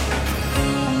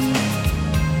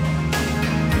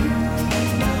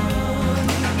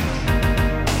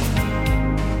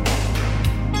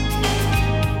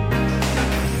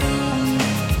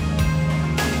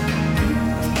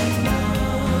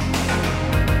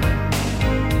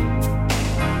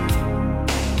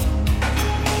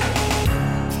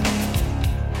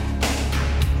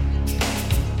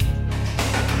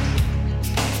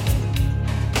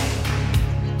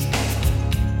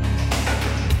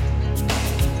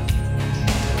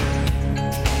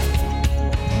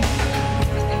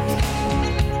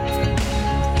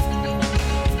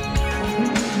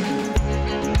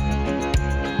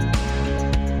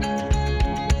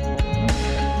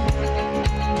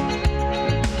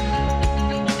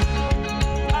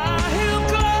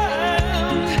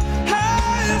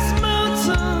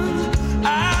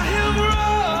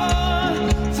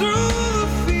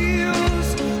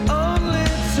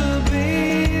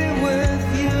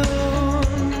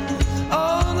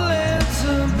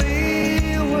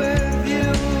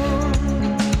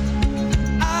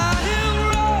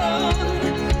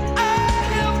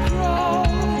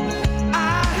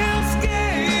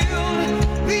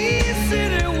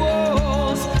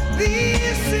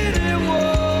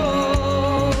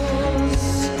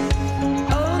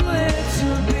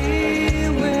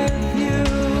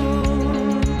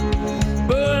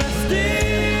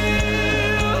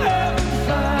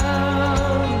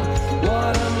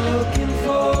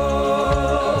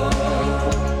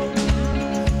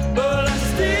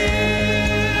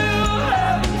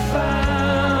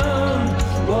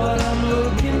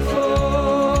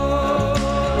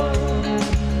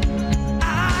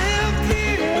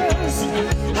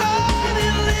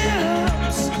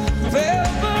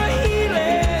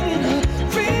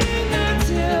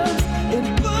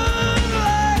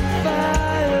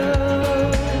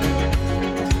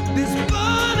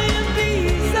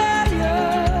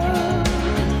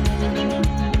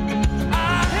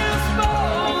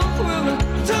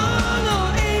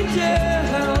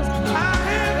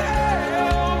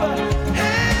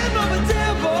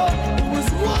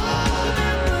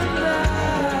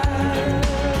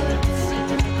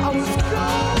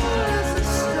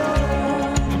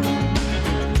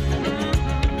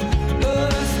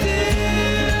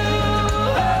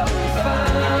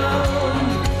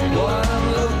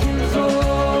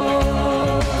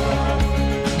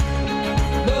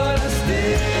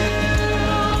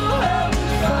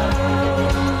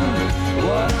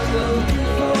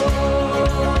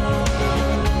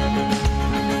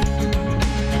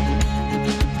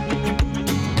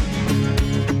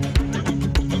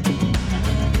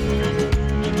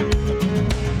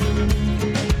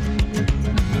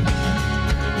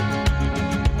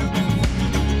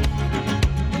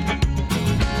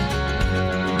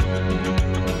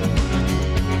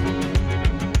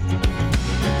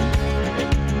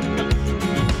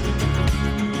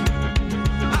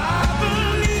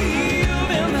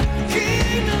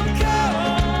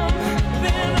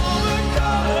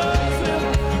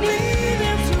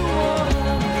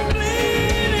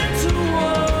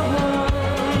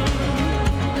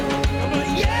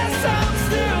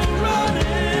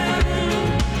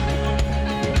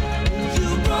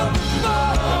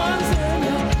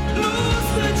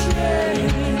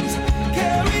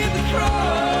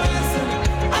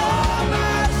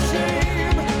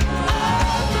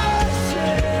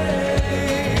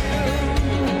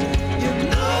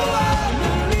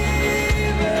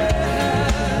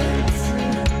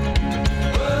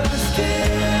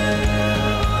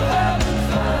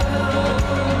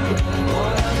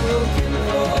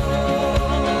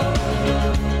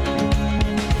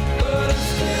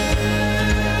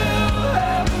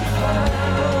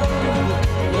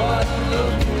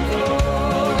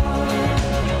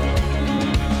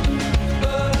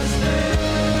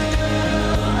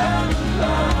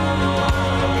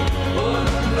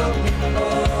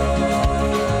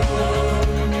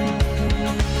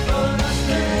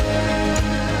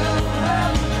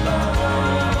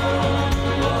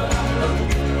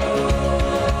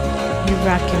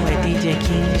 rocking with DJ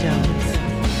King Jones.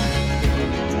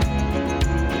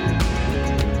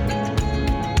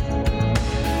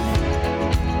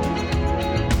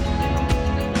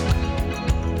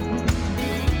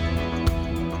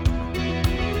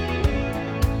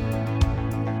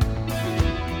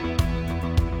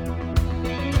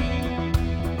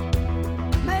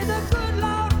 May the good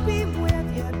Lord be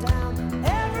with you down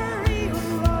every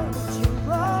road you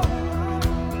roll.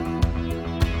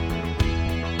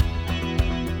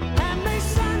 And may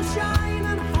sunshine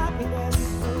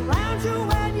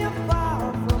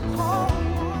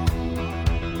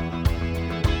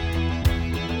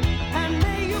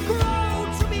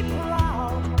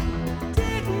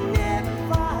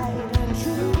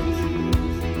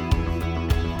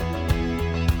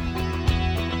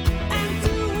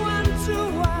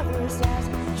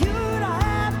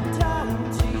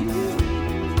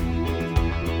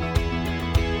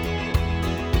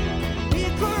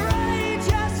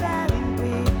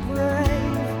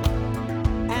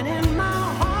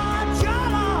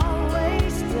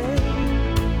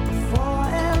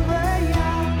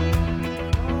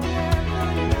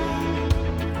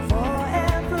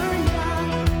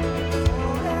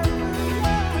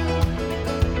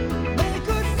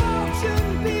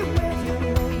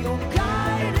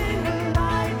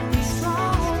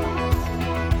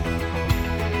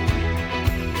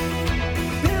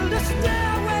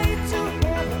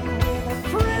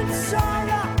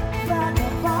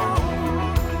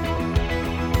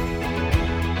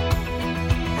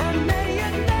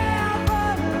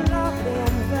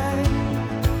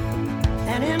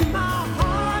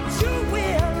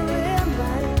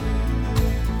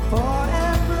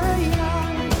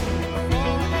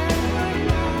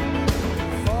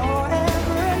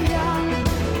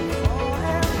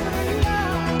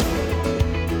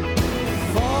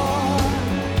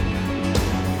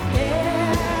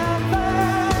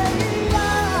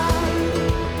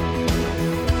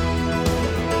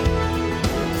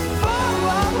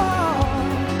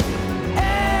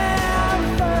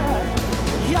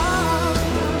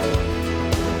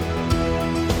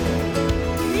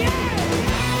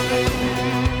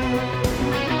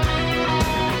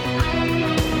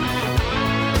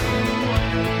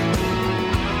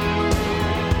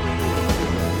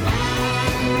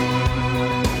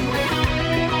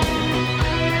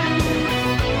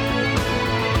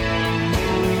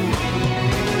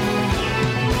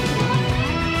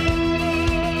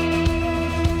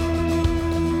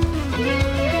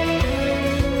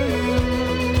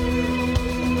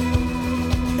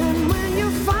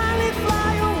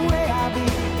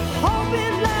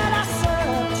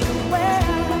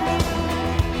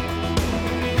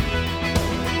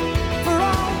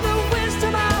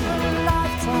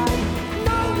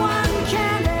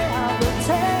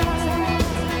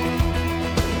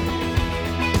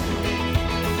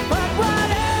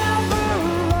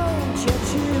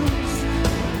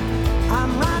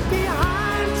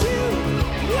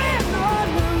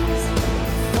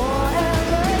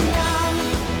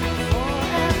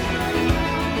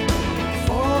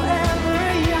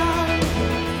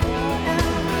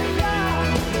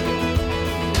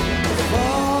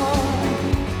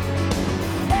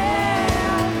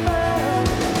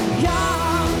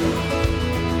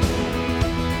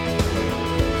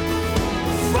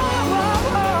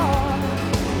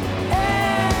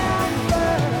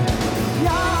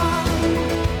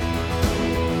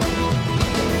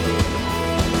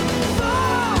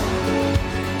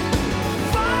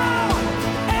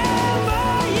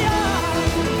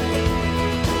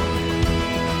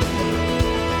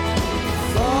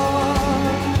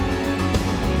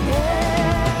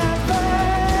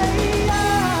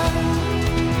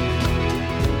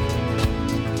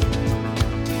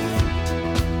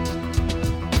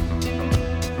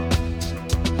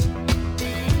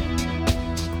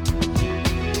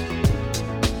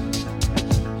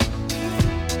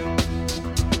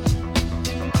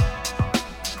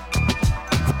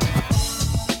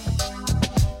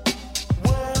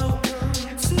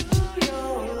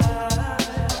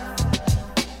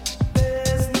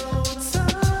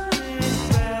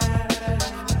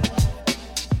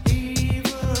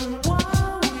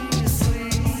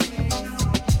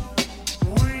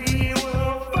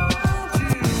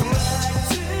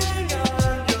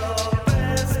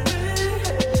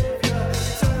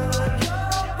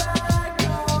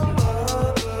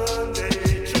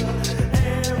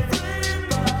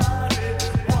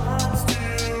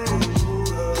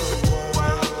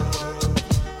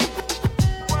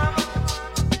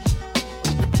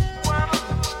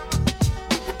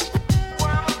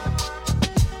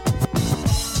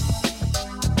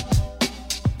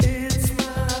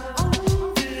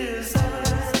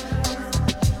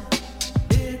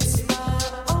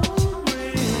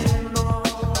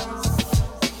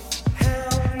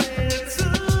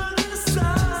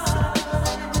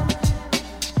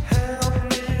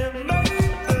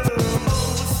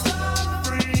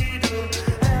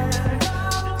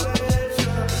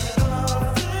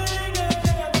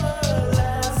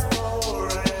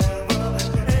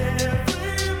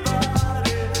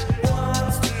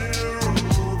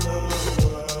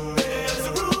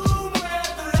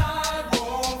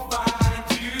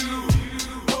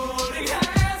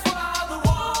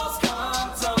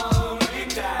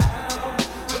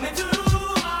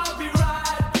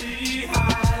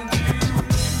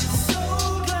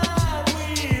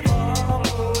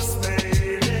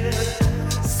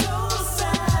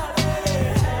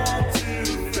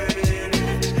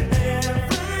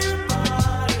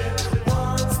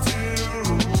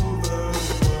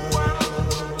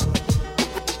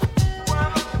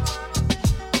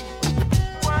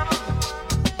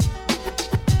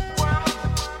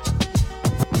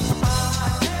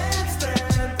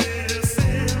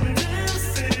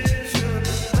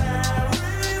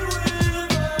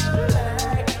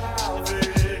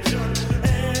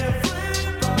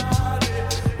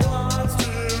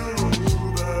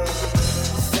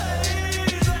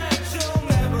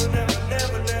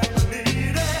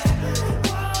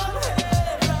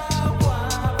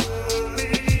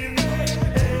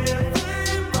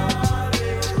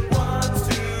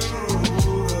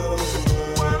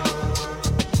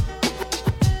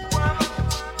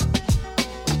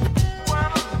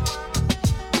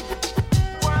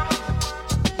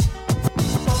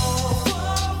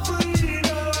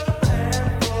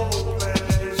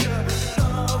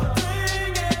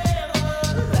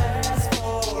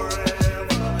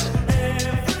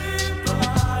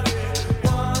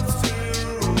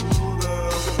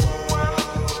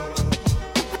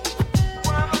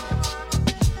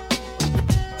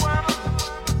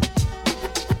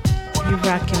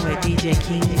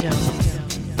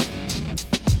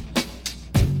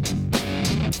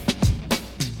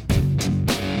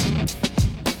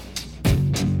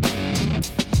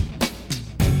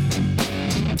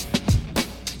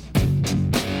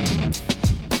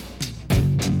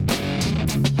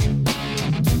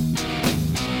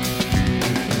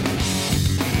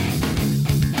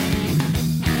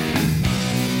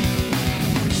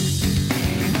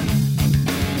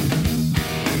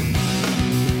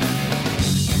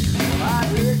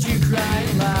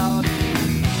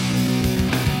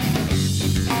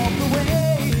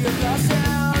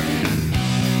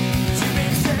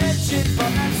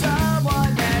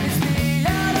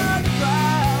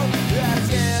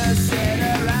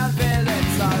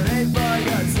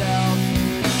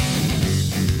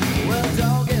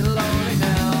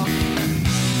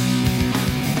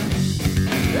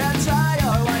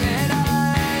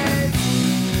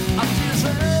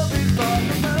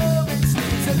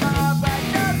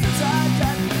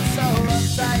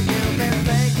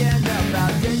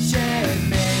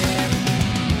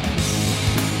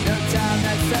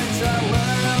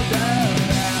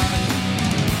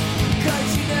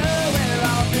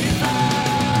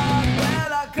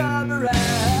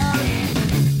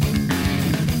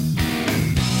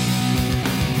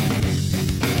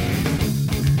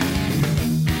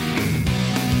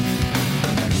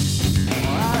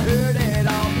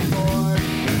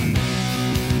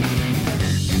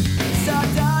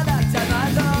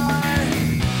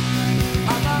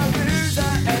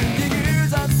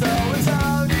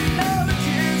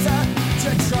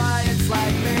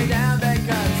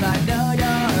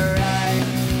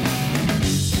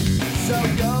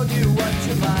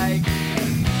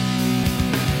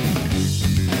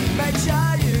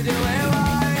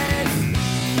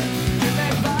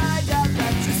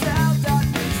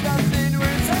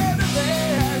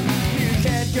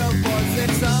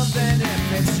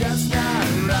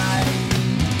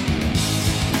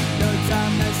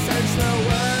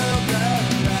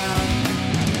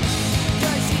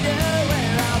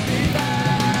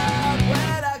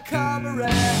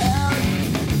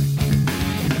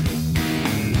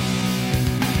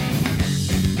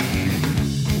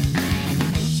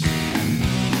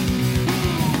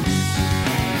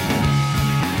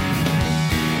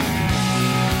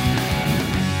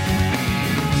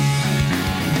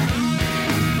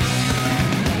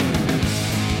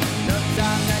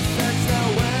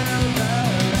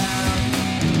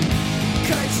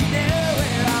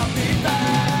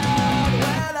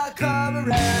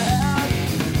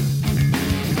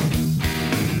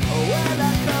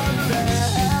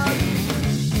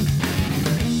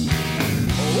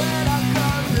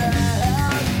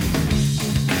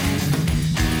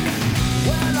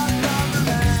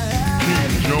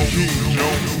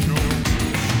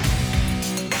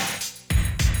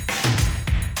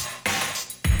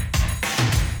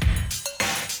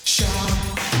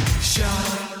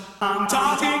I'm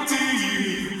talking to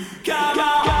you. Come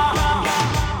on.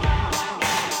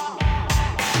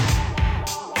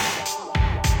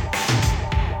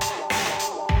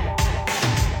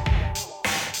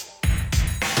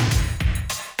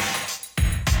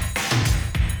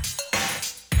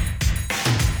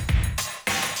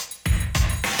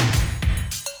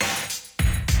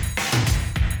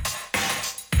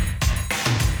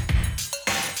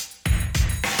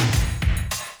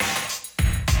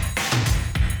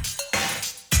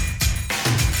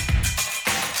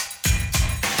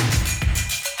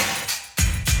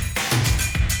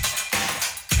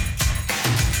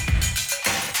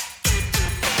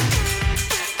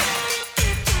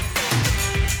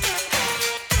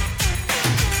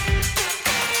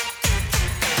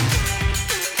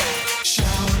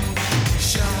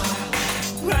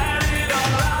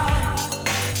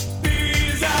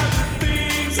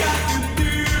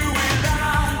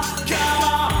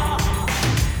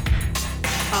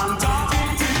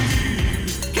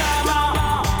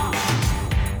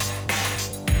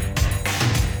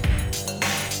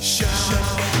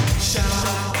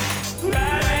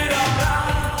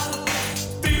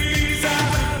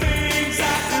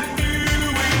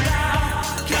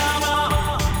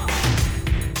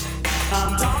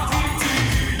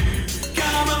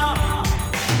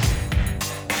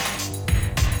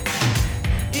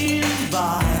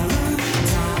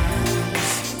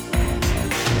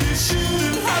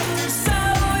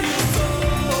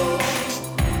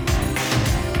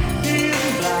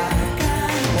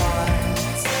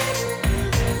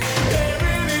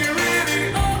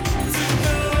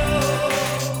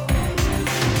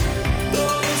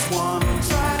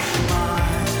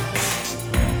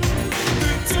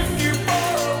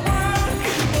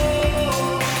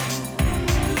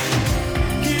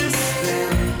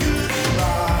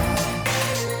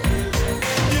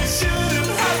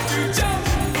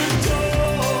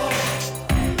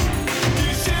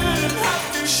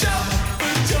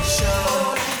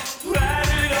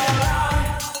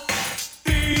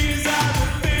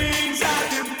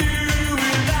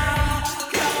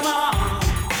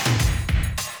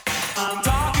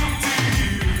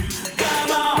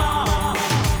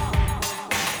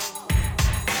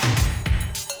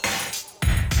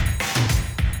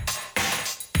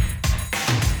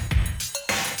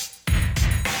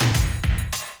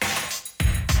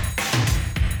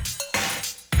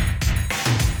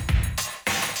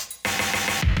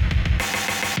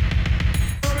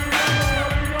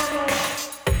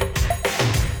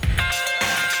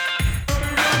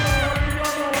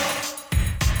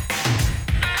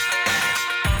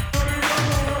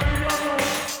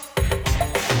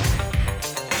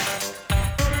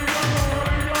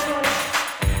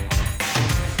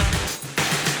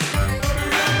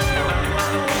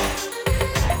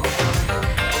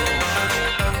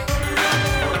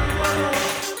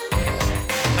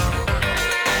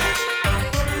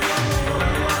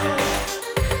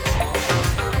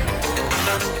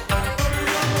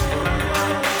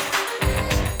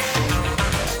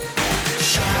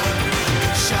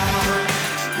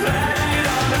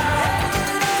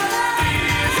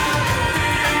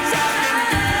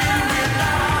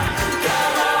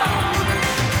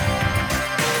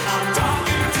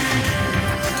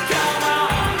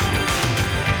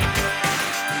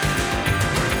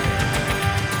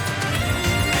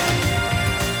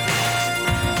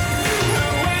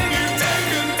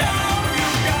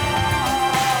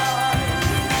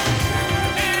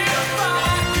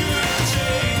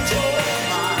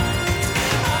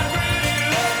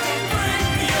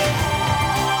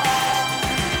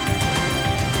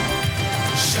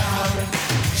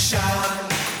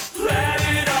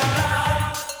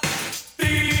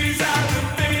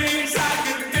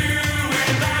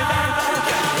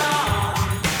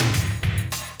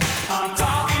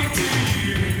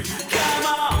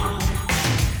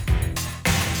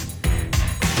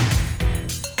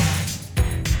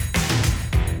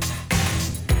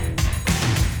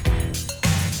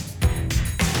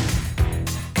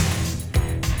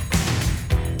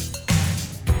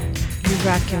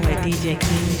 rocking with DJ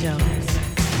King Jones.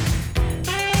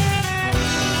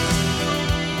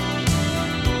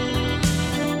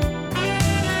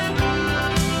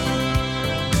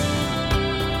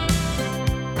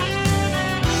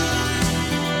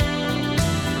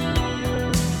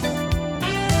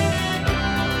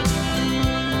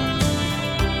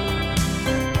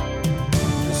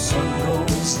 The sun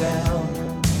goes down,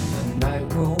 the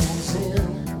night rolls in.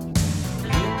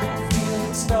 You can feel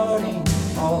it starting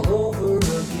all over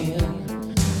again.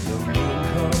 The moon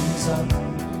comes up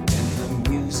and the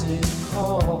music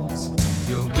calls.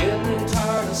 You're getting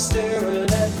tired of staring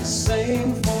at the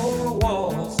same four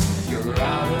walls. You're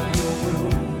out of your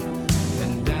room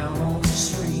and down on the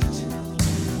street,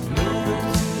 moving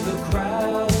through the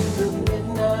crowd in the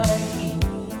midnight heat.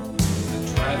 The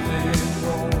traffic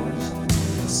rolls,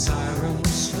 the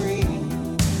sirens scream.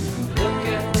 You look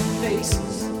at the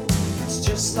faces, it's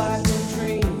just like a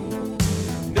dream.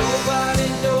 Nobody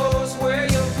knows where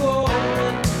you're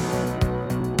going.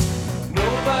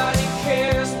 Nobody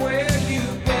cares where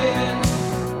you've been.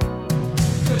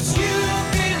 'Cause you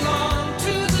belong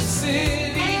to the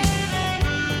city.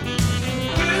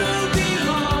 You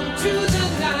belong to the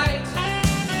night.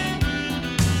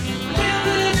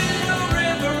 Living in a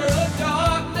river of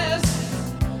darkness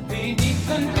beneath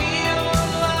the neon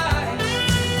lights.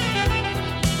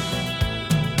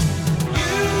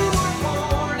 You were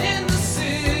born in the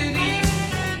city,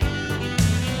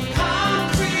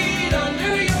 concrete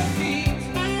under your feet.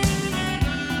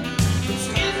 It's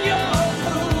in your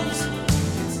moves,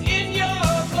 it's in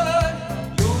your blood.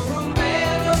 You're a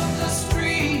man of the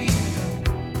street.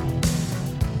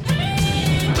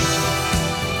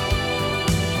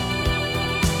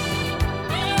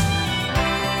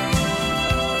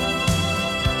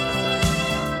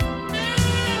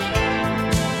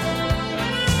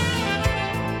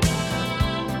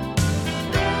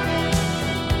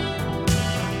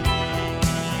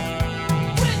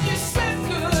 When you said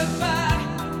goodbye,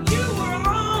 you were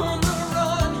on the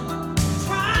run,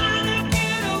 trying to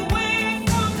get away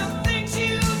from the things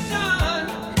you've done.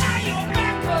 Now you're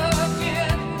back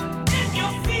again, and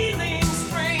you're feeling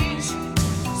strange.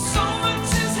 So much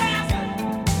has happened,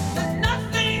 but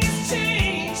nothing has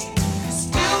changed. You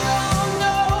still don't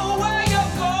know where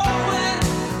you're going.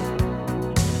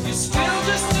 You're still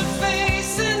just a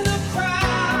face in the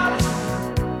crowd.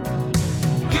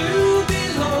 You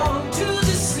belong to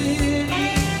the city.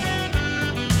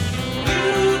 You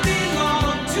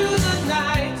belong to the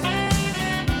night.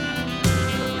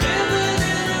 Living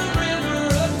in a river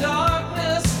of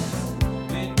darkness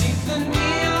beneath the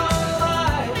neon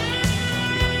light.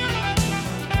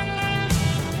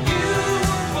 You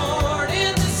were born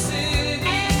in the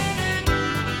city,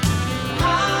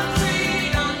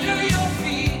 concrete under your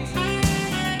feet.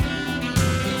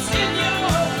 It's in your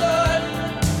blood,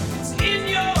 it's in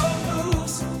your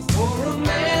moves. You're a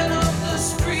man of the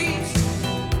streets.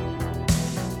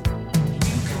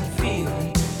 You can feel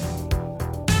it,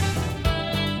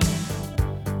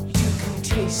 you can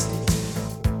taste it,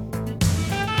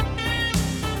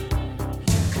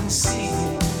 you can see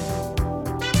it,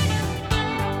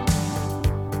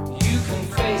 you can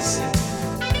face it,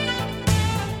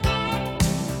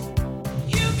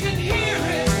 you can hear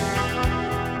it.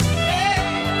 Hey,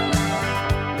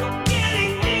 you're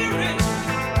getting near it.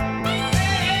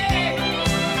 Hey,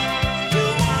 you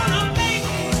wanna make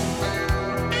it.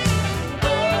 Oh,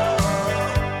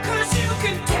 'cause you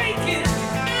can take it.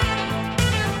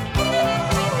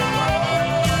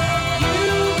 You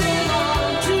belong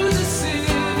to the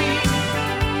city.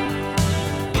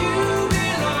 You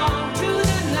belong to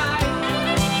the night.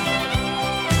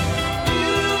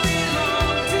 You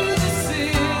belong to the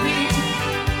city.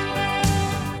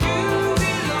 You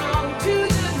belong to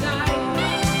the night.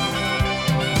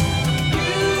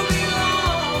 You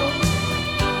belong.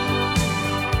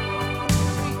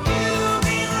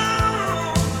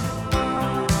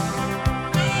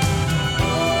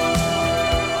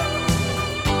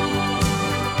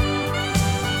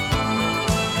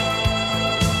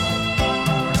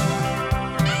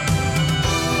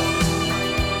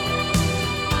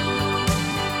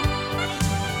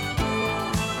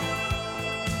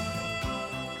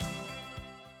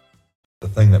 The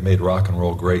thing that made rock and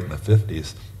roll great in the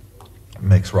 50s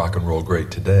makes rock and roll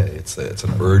great today. It's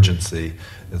an urgency,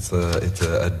 it's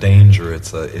a danger,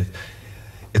 it's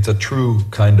a true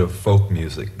kind of folk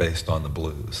music based on the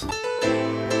blues.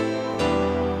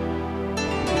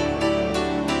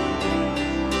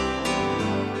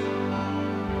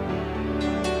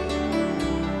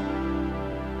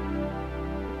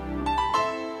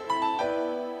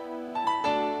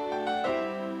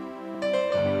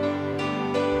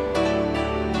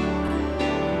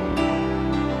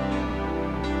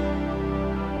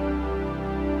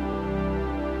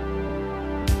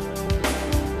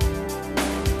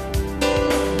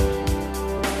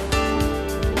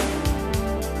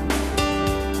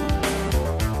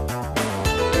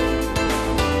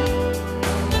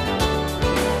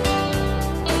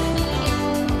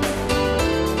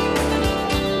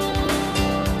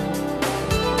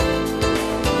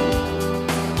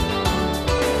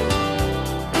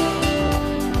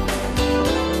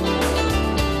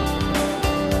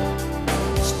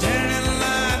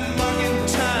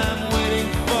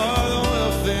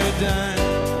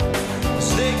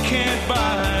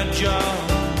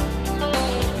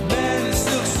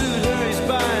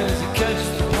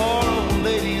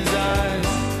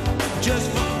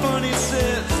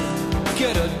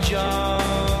 a job.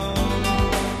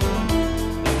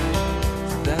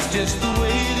 That's just the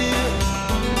way it is.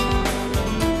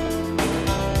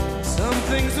 Some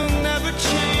things will never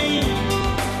change.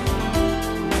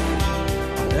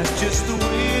 That's just the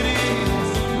way it is.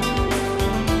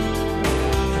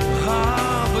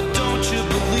 Ah, but don't you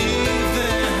believe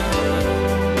them?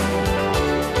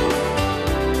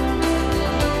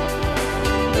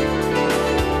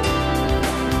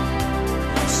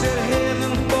 Said, hey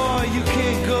little boy, you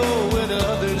can't go where the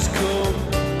others go.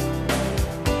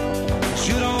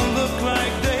 You don't look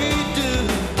like they do.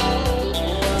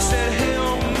 Said, hey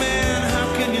old man, how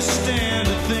can you stand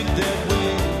to think that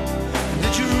way?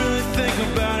 Did you really think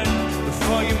about it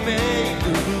before you make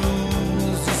the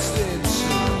rules? He said,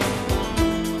 son,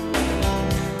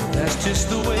 that's just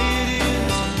the way it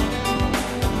is.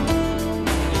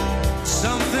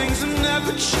 Some things will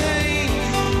never change.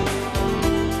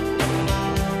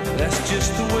 That's just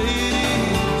the way it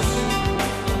is.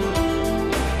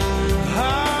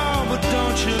 Oh, but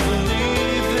don't you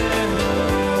believe them?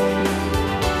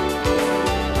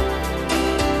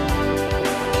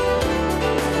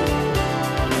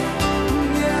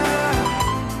 Yeah.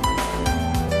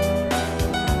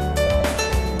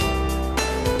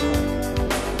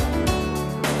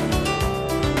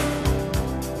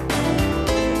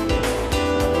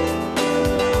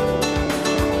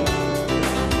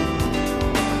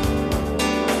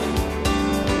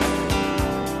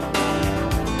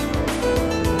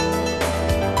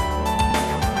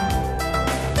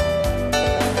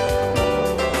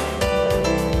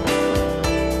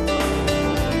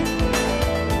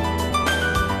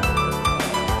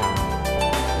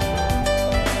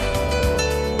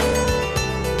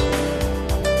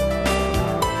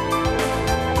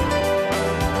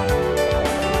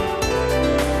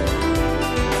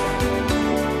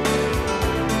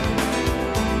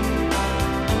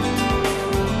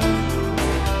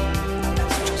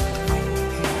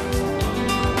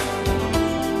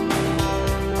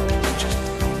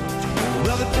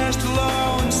 Well, they passed a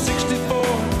law in '64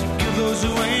 to give those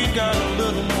who ain't got a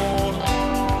little more.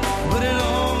 But it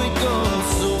only goes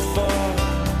so far.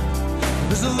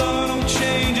 Cause the law don't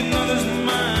change another's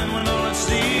mind when all it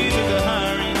sees is the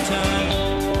hiring time.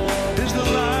 There's the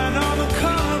line on the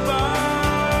carbine.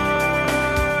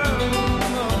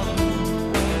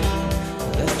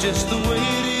 That's just the way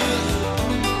it is.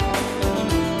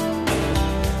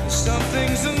 Some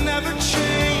things will never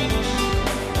change.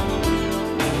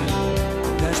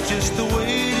 That's just the way